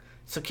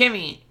 So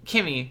Kimmy,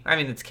 I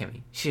mean, it's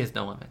Kimmy. She has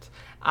no limits.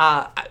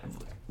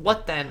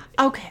 What then?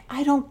 Okay,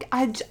 I don't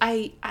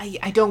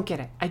get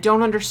it. I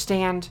don't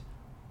understand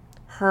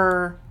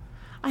her.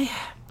 I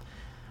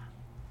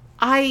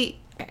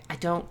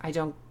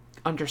don't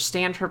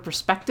understand her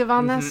perspective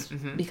on this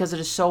because it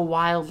is so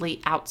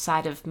wildly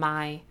outside of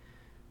my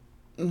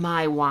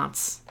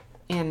wants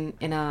in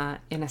a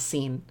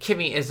scene.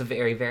 Kimmy is a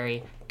very,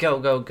 very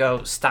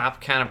go,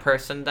 stop kind of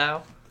person,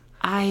 though.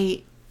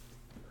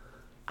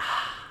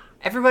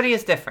 Everybody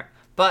is different,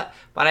 but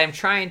I'm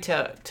trying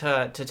to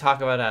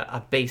talk about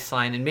a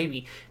baseline, and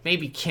maybe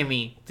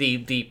Kimmy,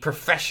 the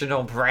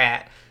professional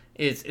brat,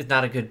 is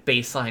not a good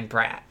baseline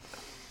brat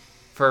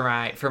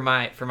for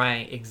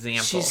my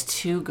example. She's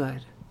too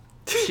good.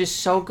 She's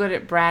so good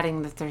at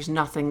bratting that there's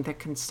nothing that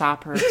can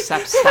stop her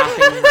except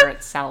stopping her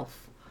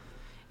itself.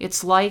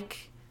 It's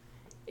like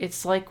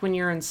when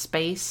you're in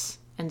space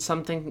and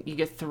something you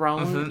get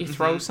thrown, you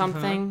throw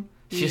something.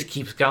 She just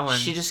keeps going.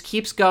 She just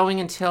keeps going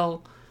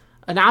until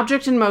an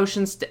object in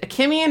motion, a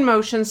Kimmy in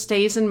motion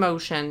stays in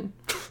motion.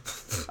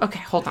 Okay,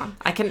 hold on.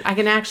 I can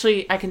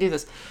do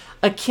this.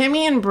 A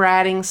Kimmy in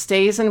bratting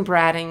stays in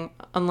bratting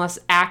unless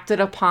acted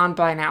upon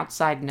by an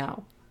outside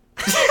no.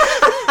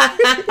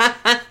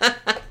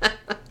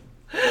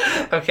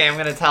 Okay, I'm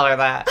gonna tell her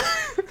that.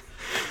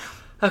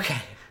 Okay.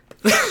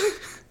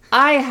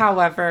 I,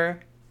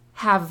 however,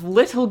 have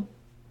little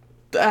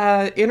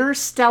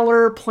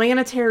interstellar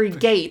planetary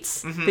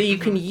gates that you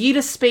can yeet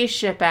a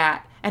spaceship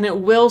at, and it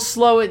will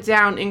slow it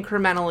down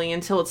incrementally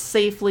until it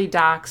safely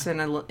docks in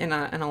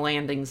a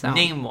landing zone.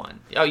 Name one.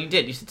 Oh, you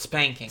did. You said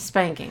spanking.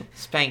 Spanking.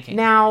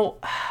 Now,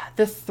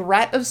 The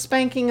threat of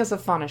spanking is a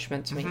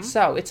punishment to me.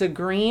 So it's a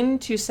green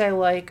to say,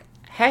 like,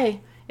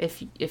 hey,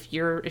 if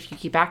you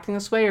keep acting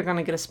this way, you're going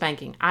to get a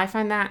spanking. I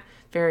find that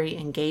very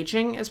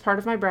engaging as part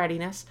of my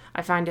brattiness.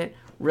 I find it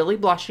really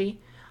blushy.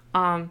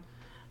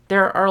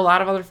 There are a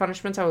lot of other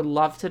punishments I would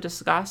love to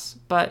discuss,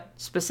 but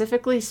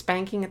specifically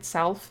spanking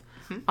itself,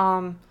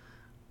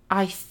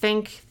 I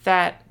think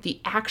that the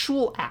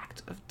actual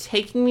act of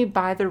taking me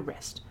by the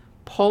wrist,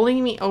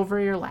 pulling me over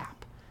your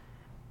lap,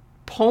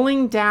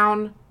 pulling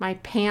down my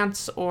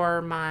pants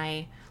or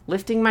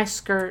lifting my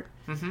skirt,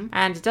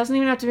 and it doesn't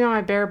even have to be on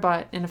my bare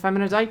butt, and if I'm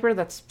in a diaper,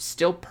 that's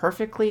still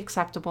perfectly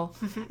acceptable,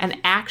 and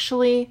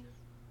actually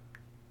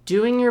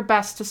doing your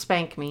best to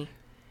spank me,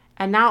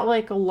 and not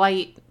like a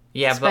light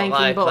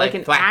spanking, but like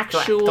an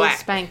actual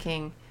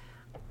spanking.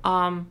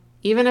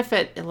 Even if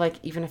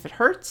it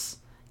hurts,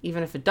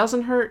 even if it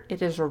doesn't hurt,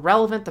 it is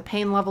irrelevant. The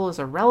pain level is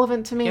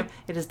irrelevant to me. Yep.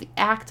 It is the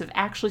act of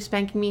actually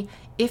spanking me.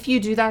 If you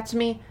do that to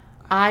me,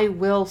 I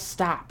will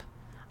stop.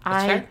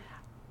 That's fair.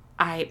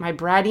 My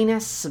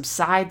brattiness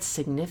subsides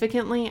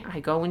significantly. I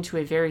go into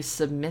a very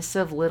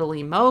submissive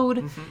littly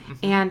mode,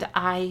 and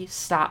I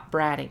stop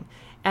bratting.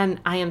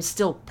 And I am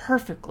still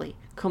perfectly,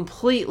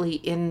 completely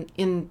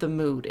in the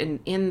mood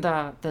and in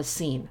the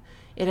scene.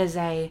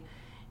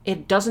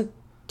 It doesn't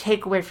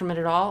take away from it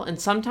at all.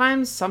 And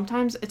sometimes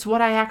it's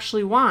what I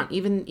actually want,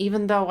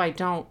 even though I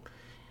don't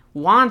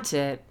want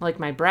it. Like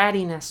my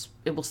brattiness,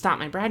 it will stop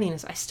my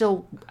brattiness. I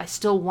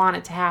still want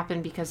it to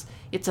happen because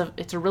it's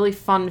a really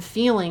fun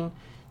feeling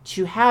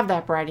to have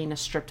that brattiness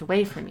stripped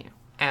away from you.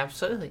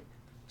 Absolutely.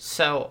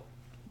 So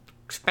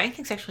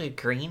spanking's actually a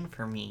green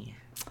for me.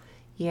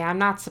 Yeah, I'm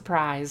not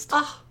surprised.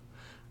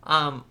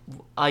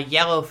 A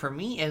yellow for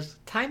me is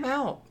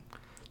timeout.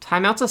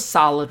 Timeout's a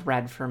solid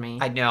red for me.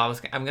 I know.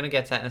 I'm gonna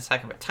get to that in a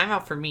second, but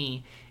timeout for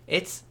me,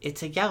 it's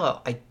a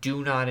yellow. I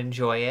do not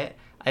enjoy it.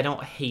 I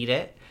don't hate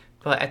it,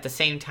 but at the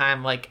same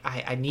time, like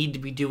I need to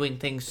be doing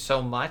things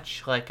so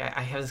much. Like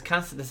I have this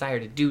constant desire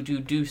to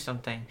do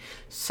something.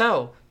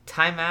 So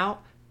timeout,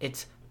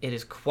 it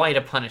is quite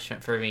a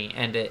punishment for me,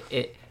 and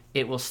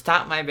it will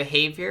stop my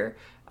behavior,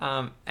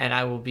 and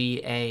I will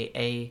be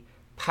a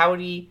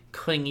pouty,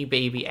 clingy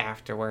baby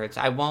afterwards.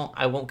 I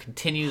won't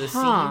continue the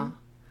scene.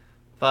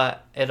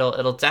 But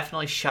it'll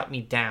definitely shut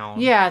me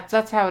down. Yeah,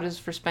 that's how it is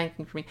for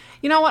spanking for me.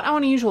 You know what? I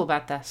want to usual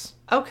bet this.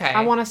 Okay.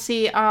 I want to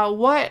see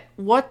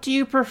what do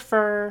you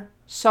prefer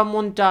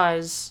someone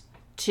does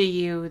to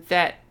you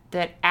that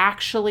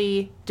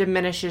actually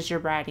diminishes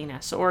your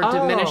brattiness or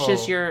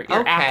diminishes your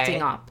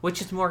acting up. Which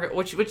is more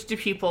which do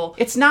people?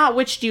 It's not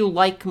which do you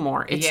like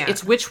more.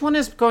 It's which one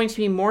is going to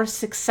be more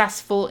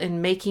successful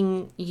in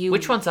making you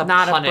which one's a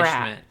not punishment? A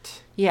brat.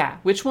 Yeah,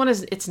 which one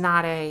is it's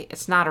not a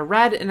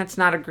red and it's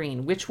not a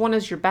green. Which one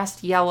is your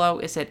best yellow?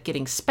 Is it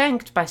getting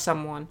spanked by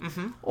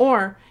someone,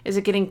 or is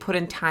it getting put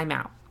in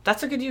timeout?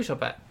 That's a good usual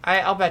bet.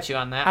 I'll bet you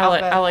on that.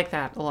 I like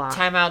that a lot.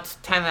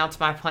 Timeout's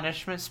my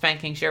punishment.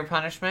 Spanking's your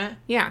punishment.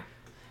 Yeah.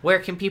 Where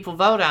can people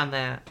vote on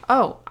that?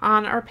 Oh,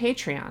 on our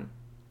Patreon.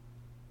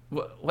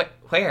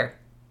 Where?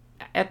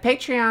 At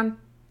Patreon.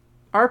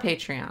 Our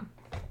Patreon.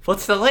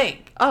 What's the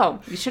link?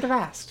 Oh, you should have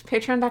asked.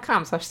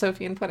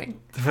 Patreon.com/Sophie and Pudding.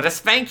 I'm gonna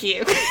spank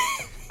you.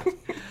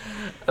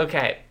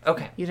 Okay.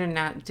 You did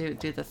not do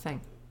the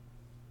thing.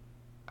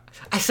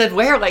 I said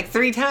where like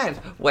 3 times.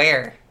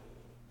 Where?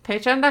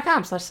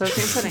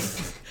 Patreon.com/Sophie and Pudding.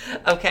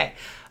 Okay.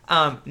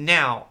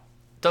 Now,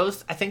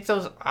 I think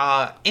those,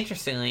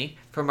 interestingly,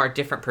 from our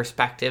different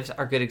perspectives,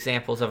 are good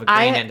examples of a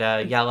green and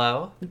a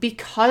yellow.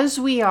 Because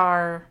we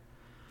are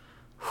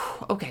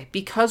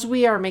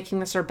making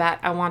this our bet,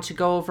 I want to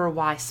go over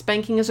why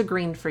spanking is a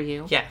green for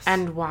you. Yes.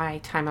 And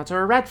why timeouts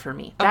are a red for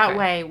me. That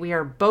way, we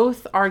are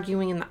both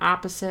arguing in the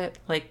opposite,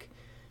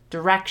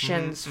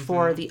 directions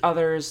for the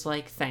other's,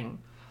 thing.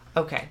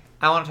 Okay.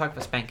 I want to talk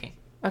about spanking.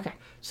 Okay.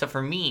 So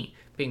for me,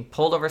 being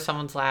pulled over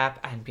someone's lap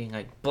and being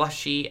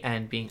blushy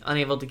and being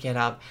unable to get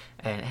up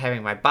and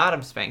having my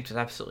bottom spanked with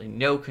absolutely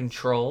no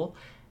control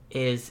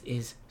is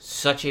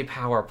such a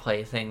power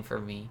play thing for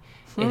me.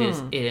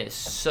 It is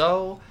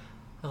so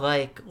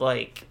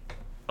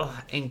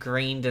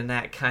ingrained in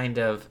that kind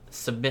of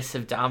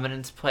submissive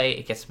dominance play.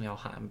 It gets me all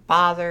hot and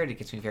bothered. It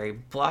gets me very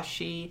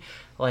blushy.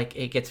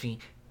 It gets me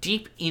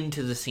deep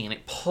into the scene.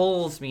 It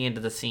pulls me into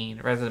the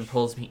scene rather than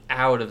pulls me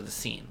out of the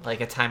scene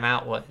like a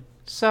timeout would.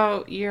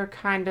 So you're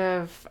kind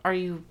of, are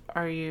you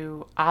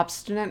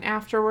obstinate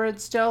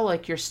afterwards still?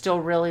 You're still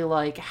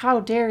really how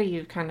dare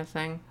you kind of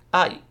thing?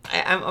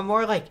 I'm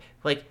more like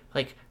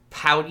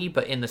pouty,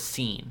 but in the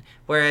scene.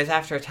 Whereas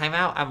after a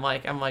timeout, I'm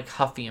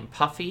huffy and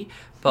puffy,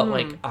 but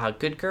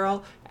good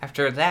girl.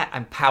 After that,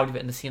 I'm pouty, but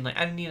in the scene,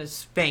 I don't need a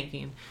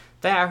spanking.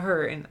 That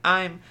hurt, and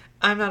I'm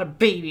not a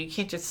baby. You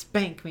can't just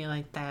spank me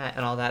like that,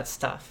 and all that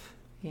stuff.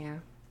 Yeah.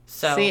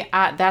 So see,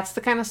 that's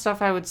the kind of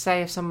stuff I would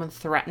say if someone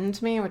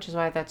threatened me, which is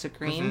why that's a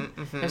green.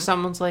 If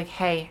someone's like,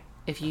 "Hey,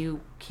 if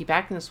you keep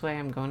acting this way,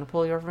 I'm going to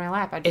pull you over my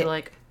lap," I'd be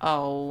like,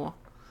 "Oh."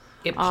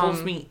 It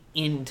pulls me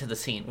into the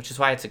scene, which is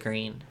why it's a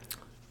green.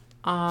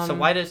 So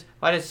why does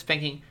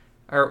spanking,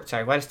 why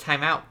does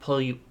timeout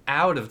pull you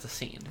out of the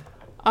scene?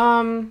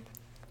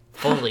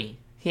 Fully.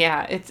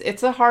 Yeah,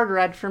 it's a hard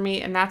red for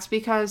me, and that's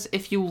because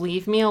if you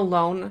leave me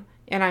alone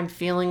and I'm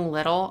feeling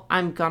little,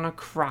 I'm gonna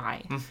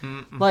cry.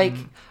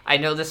 I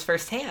know this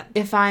firsthand.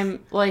 If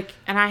I'm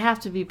and I have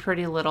to be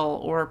pretty little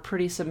or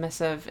pretty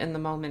submissive in the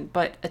moment,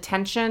 but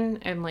attention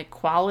and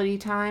quality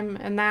time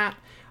and that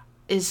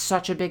is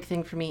such a big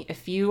thing for me.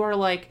 If you are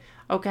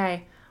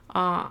okay,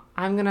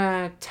 I'm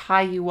gonna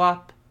tie you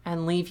up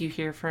and leave you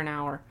here for an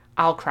hour,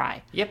 I'll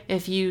cry. Yep.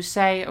 If you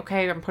say,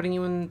 okay, I'm putting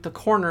you in the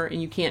corner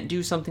and you can't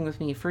do something with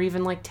me for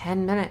even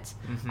 10 minutes,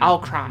 I'll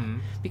cry.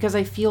 Because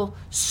I feel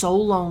so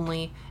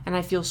lonely and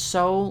I feel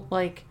so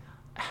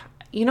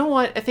you know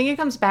what? I think it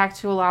comes back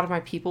to a lot of my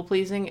people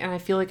pleasing, and I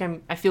feel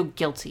I feel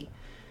guilty.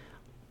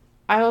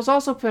 I was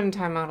also put in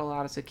timeout a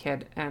lot as a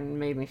kid and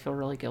made me feel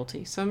really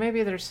guilty. So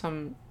maybe there's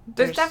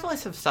definitely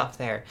some stuff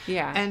there.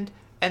 Yeah. And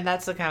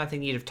that's the kind of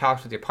thing you'd have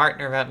talked with your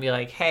partner about and be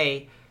like,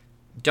 hey,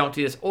 don't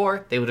do this.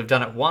 Or they would have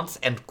done it once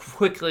and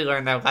quickly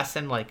learned their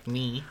lesson like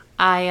me.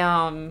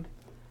 I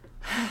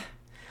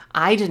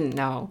didn't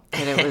know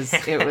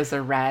that it was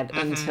a red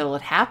until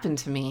it happened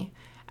to me.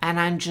 And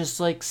I'm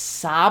just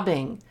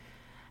sobbing.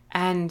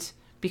 And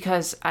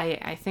because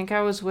I think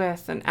I was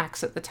with an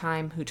ex at the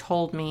time who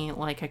told me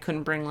I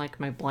couldn't bring my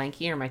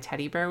blankie or my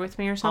teddy bear with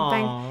me or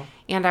something. Aww.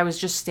 And I was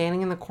just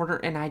standing in the corner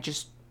and I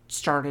just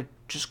started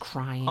just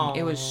crying. Aww.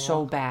 It was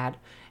so bad.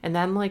 And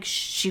then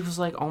she was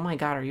like, "Oh my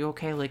God, are you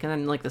okay?" And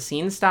then the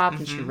scene stopped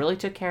and she really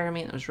took care of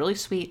me. And it was really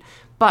sweet.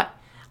 But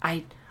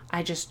I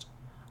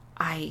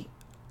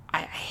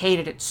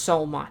hated it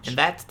so much. And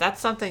that's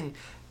something,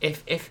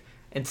 if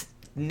it's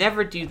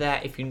never do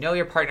that. If you know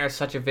your partner has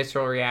such a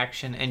visceral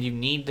reaction and you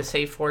need to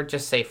save for it,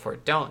 just save for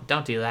it. Don't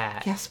do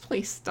that. Yes,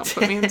 please. Don't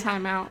put me in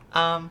timeout.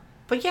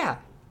 But yeah,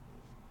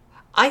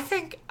 I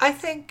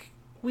think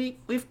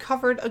we've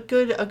covered a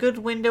good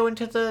window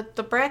into the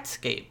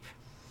Bratscape,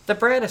 the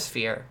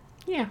Bratosphere.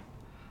 Yeah.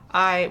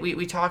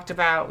 We talked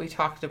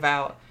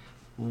about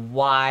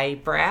why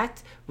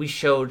brat. We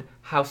showed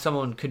how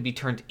someone could be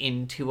turned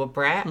into a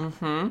brat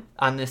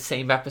on this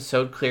same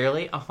episode.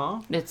 Clearly,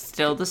 It's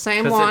still the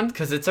same one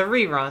because it's a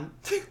rerun.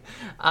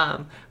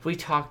 We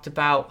talked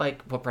about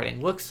like what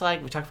bratting looks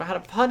like. We talked about how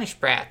to punish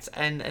brats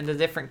and the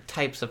different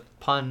types of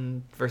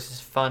pun versus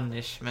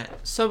punishment.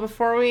 So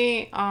before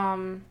we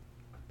kind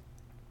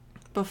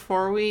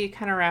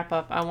of wrap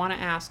up, I want to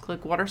ask,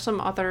 like, what are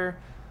some other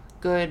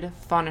good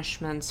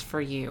punishments for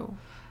you?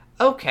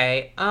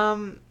 Okay,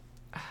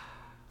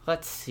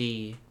 let's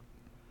see.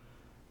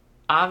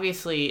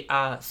 Obviously,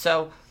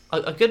 so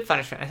a good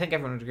punishment, I think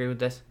everyone would agree with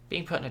this,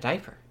 being put in a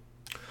diaper.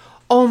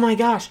 Oh my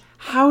gosh,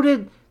 how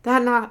did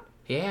that not...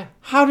 Yeah.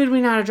 How did we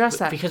not address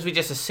that? Because we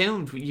just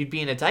assumed you'd be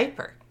in a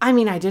diaper. I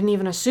mean, I didn't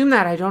even assume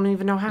that. I don't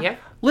even know how. Yeah.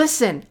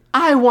 Listen,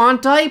 I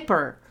want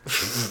diaper.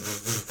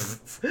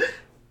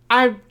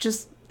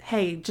 just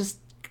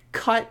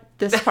cut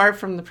this part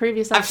from the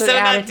previous episode. so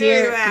add not it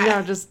here. doing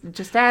that. No,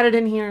 just add it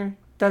in here.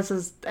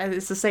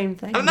 It's the same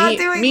thing. I'm not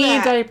doing me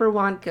that. Diaper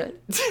want good.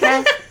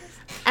 Okay?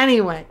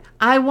 Anyway,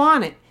 I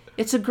want it.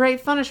 It's a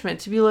great punishment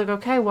to be like,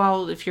 okay,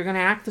 well, if you're gonna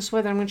act this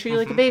way, then I'm gonna treat you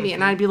like a baby.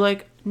 And I'd be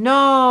like,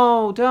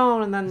 no,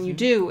 don't. And then you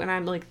do, and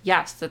I'm like,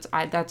 yes, that's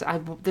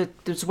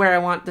where I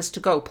want this to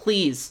go.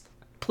 Please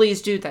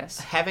do this.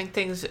 Having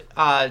things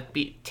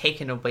be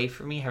taken away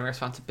from me, having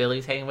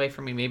responsibility taken away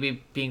from me,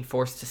 maybe being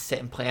forced to sit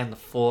and play on the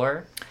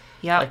floor.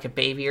 Yeah, like a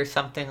baby or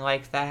something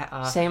like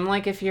that. Same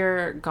like if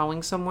you're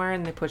going somewhere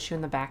and they put you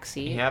in the back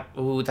seat. Yep.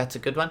 Ooh, that's a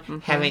good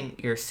one. Having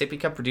your sippy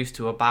cup reduced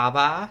to a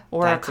baba.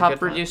 Or a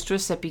cup reduced to a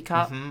sippy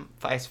cup.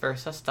 Vice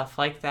versa, stuff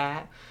like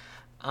that.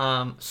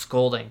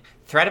 Scolding.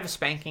 Threat of a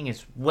spanking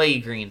is way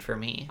green for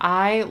me.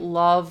 I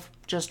love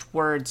just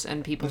words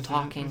and people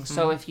talking.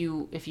 So if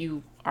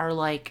you are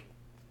like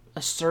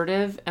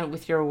assertive and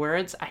with your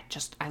words, I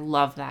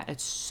love that.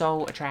 It's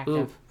so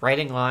attractive. Ooh,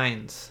 writing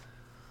lines.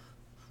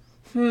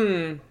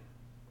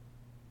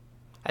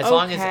 As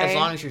Okay.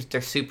 long as they're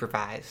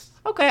supervised.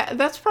 Okay,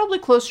 that's probably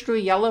closer to a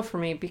yellow for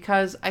me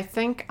because I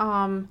think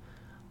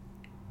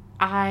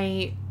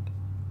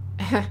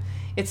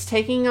it's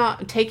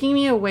taking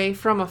me away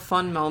from a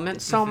fun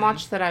moment so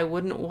much that I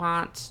wouldn't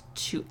want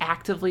to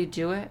actively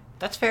do it.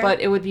 That's fair.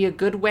 But it would be a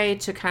good way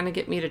to kind of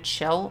get me to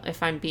chill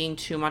if I'm being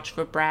too much of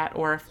a brat,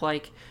 or if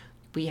like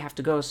we have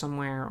to go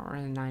somewhere, or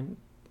and I'm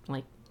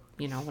like,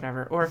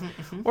 whatever,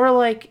 or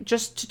like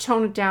just to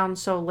tone it down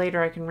so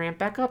later I can ramp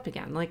back up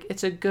again. Like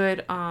it's a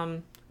good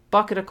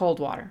bucket of cold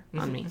water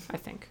on me, I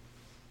think.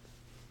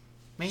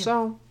 Man.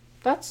 So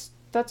that's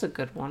a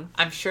good one.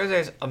 I'm sure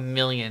there's a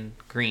million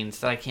greens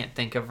that I can't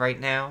think of right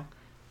now.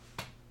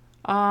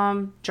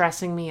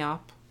 Dressing me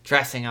up.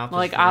 Dressing up.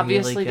 Like is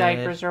obviously really good.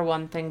 diapers are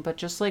one thing, but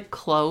just like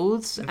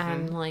clothes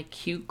and like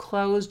cute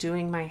clothes,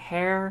 doing my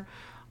hair,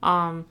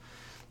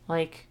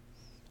 like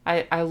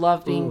I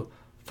love being. Ooh,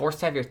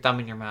 forced to have your thumb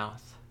in your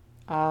mouth.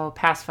 Oh,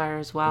 pacifier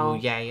as well. Ooh,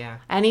 yeah.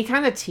 Any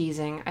kind of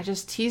teasing.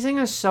 Teasing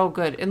is so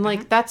good. And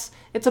like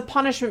it's a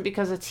punishment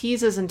because a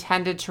tease is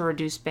intended to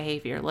reduce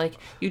behavior. Like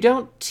you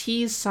don't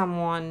tease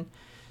someone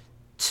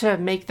to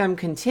make them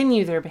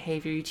continue their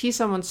behavior. You tease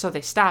someone so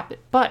they stop it.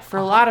 But for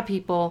a lot of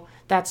people,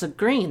 that's a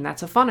green.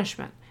 That's a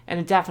punishment. And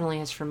it definitely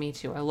is for me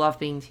too. I love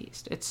being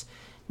teased. It's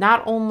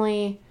not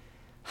only...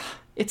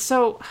 It's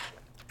so...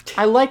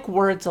 I like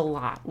words a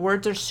lot.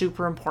 Words are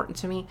super important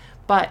to me.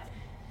 But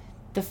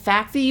the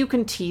fact that you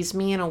can tease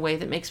me in a way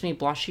that makes me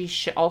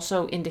blushy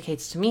also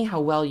indicates to me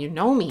how well you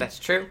know me. That's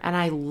true. And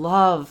I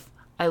love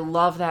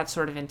that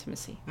sort of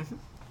intimacy.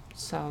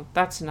 So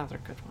that's another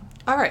good one.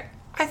 All right.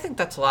 I think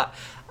that's a lot.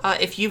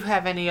 If you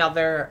have any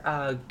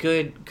other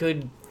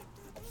good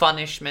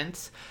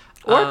punishments...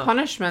 Or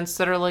punishments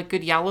that are like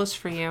good yellows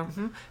for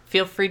you.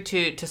 Feel free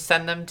to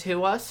send them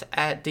to us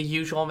at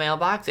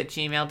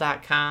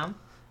theusualmailbox@gmail.com.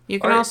 You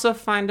can also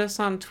find us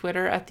on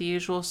Twitter at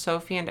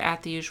theusualsophie and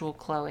at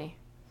theusualchloe.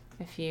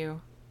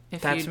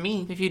 That's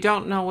me. If you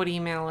don't know what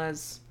email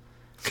is,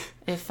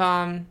 if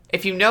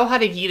you know how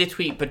to eat a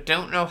tweet but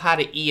don't know how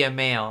to eat a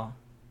mail.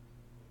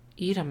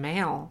 Eat a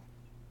mail.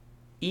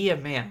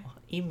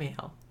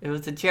 Email. It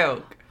was a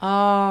joke.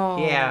 Oh.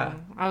 Yeah.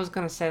 I was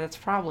going to say that's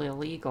probably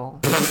illegal.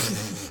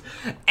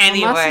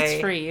 Anyway. Unless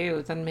it's for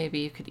you, then maybe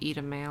you could eat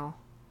a mail.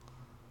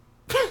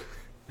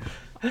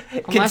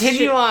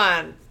 Continue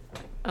on.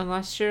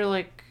 Unless you're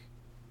like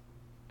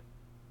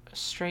a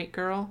straight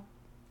girl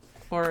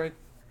or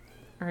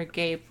a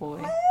gay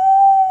boy.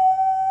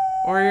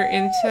 Or you're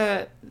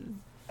into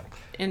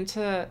male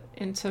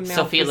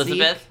Sophie physique.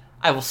 Elizabeth,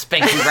 I will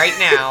spank you right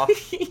now.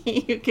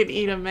 You could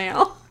eat a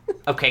male.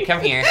 Okay,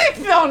 come here.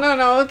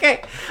 No,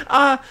 okay.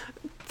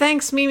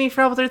 Thanks, Mimi,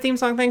 for help with our theme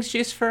song. Thanks,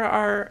 Juice, for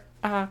our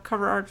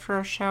cover art for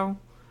our show.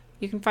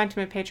 You can find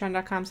him at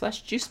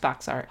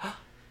patreon.com/juiceboxart.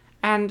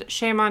 And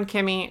shame on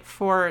Kimmy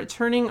for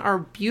turning our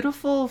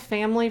beautiful,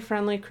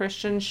 family-friendly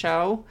Christian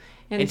show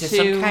into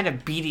some kind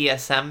of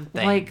BDSM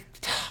thing. Like,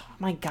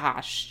 my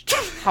gosh.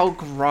 How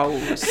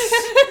gross.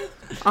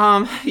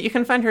 You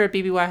can find her at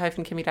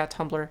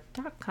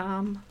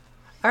bby-kimmy.tumblr.com.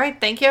 All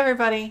right, thank you,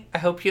 everybody. I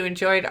hope you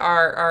enjoyed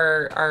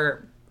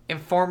our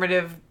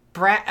informative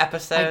Brat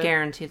episode. I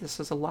guarantee this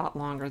was a lot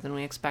longer than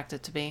we expect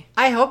it to be.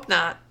 I hope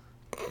not.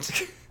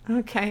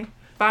 Okay.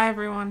 Bye,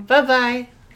 everyone. Bye-bye.